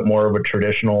a little bit more of a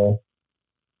traditional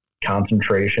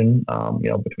concentration,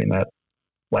 between that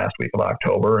last week of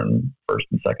October and first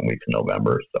and second weeks of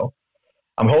November. So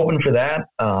I'm hoping for that.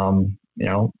 I'm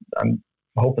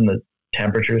hoping the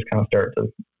temperatures kind of start to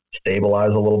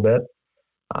stabilize a little bit,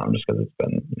 just because it's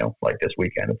been, like this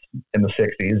weekend, it's in the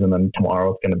 60s, and then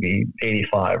tomorrow it's going to be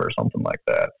 85 or something like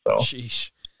that. So,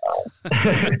 sheesh.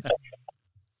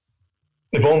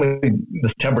 If only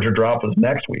this temperature drop was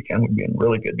next weekend, we'd be in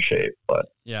really good shape. But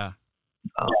yeah,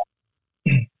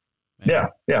 I'm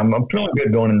feeling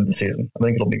good going into the season. I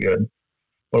think it'll be good.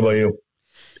 What about you?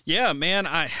 Yeah, man.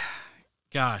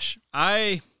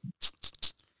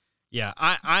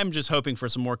 I'm just hoping for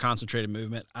some more concentrated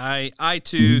movement. I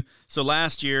too. So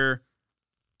last year,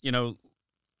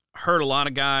 heard a lot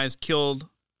of guys killed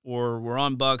or were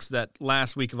on bucks that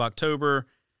last week of October.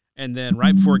 And then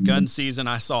right before gun season,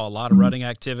 I saw a lot of rutting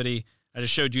activity. I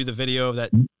just showed you the video of that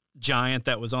giant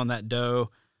that was on that doe,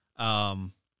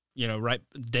 right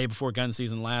the day before gun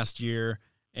season last year.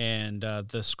 And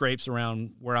the scrapes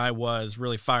around where I was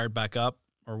really fired back up,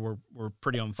 or were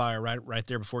pretty on fire right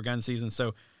there before gun season.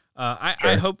 So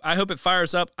I hope it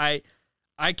fires up. I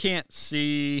can't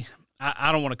see.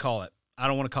 I don't want to call it. I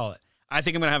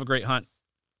think I'm going to have a great hunt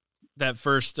that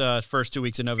first 2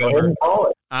 weeks in November.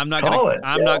 I'm not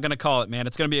going to call it, man.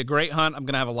 It's going to be a great hunt. I'm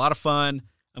going to have a lot of fun.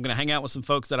 I'm going to hang out with some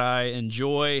folks that I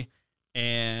enjoy,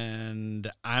 and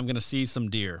I'm going to see some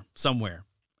deer somewhere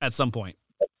at some point.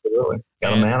 Absolutely.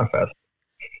 Got to manifest.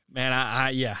 Man,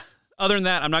 I other than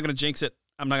that, I'm not going to jinx it.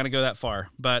 I'm not going to go that far.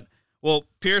 But, well,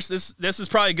 Pierce, this is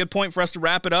probably a good point for us to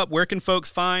wrap it up. Where can folks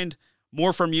find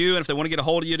more from you? And if they want to get a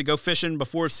hold of you to go fishing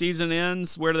before season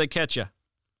ends, where do they catch you?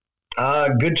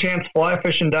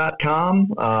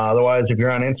 GoodChanceFlyFishing.com. Otherwise, if you're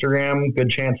on Instagram, Good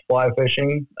Chance Fly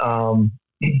Fishing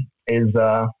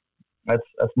that's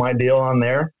my deal on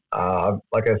there.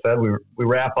 Like I said, we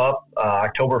wrap up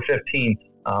October 15th. We've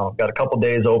got a couple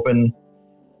days open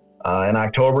in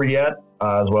October yet,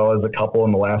 as well as a couple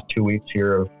in the last 2 weeks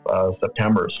here of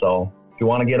September. So if you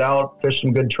want to get out, fish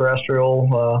some good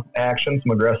terrestrial action,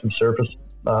 some aggressive surface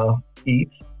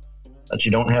eats that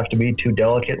you don't have to be too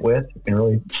delicate with. You can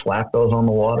really slap those on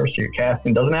the water, so your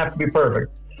casting doesn't have to be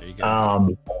perfect. There you go.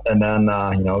 And then,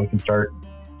 we can start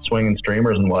swinging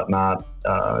streamers and whatnot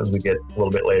as we get a little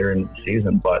bit later in the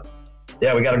season. But,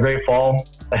 yeah, we got a great fall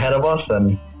ahead of us,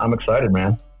 and I'm excited,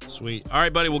 man. Sweet. All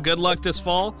right, buddy. Well, good luck this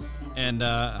fall, and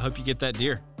I hope you get that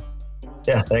deer.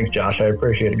 Yeah, thanks, Josh. I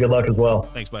appreciate it. Good luck as well.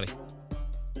 Thanks, buddy.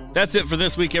 That's it for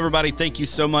this week, everybody. Thank you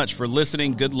so much for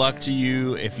listening. Good luck to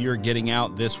you if you're getting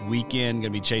out this weekend. Going to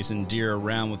be chasing deer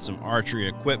around with some archery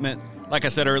equipment. Like I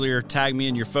said earlier, tag me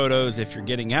in your photos if you're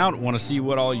getting out. Want to see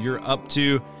what all you're up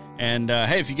to. And,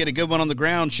 hey, if you get a good one on the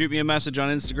ground, shoot me a message on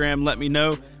Instagram. Let me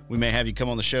know. We may have you come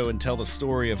on the show and tell the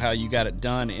story of how you got it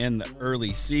done in the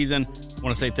early season. I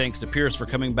want to say thanks to Pierce for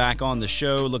coming back on the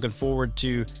show. Looking forward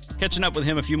to catching up with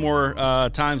him a few more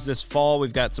times this fall.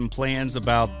 We've got some plans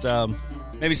about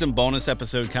maybe some bonus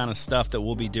episode kind of stuff that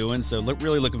we'll be doing. So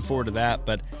really looking forward to that.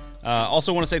 But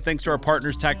also want to say thanks to our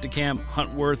partners, Tactacam,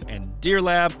 Huntworth, and Deer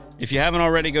Lab. If you haven't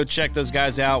already, go check those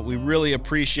guys out. We really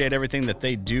appreciate everything that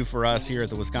they do for us here at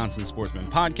the Wisconsin Sportsman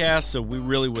Podcast. So we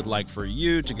really would like for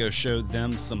you to go show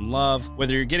them some love.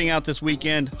 Whether you're getting out this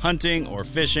weekend, hunting or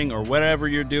fishing or whatever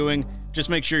you're doing,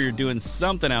 just make sure you're doing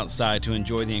something outside to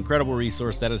enjoy the incredible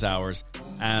resource that is ours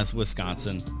as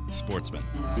Wisconsin sportsmen.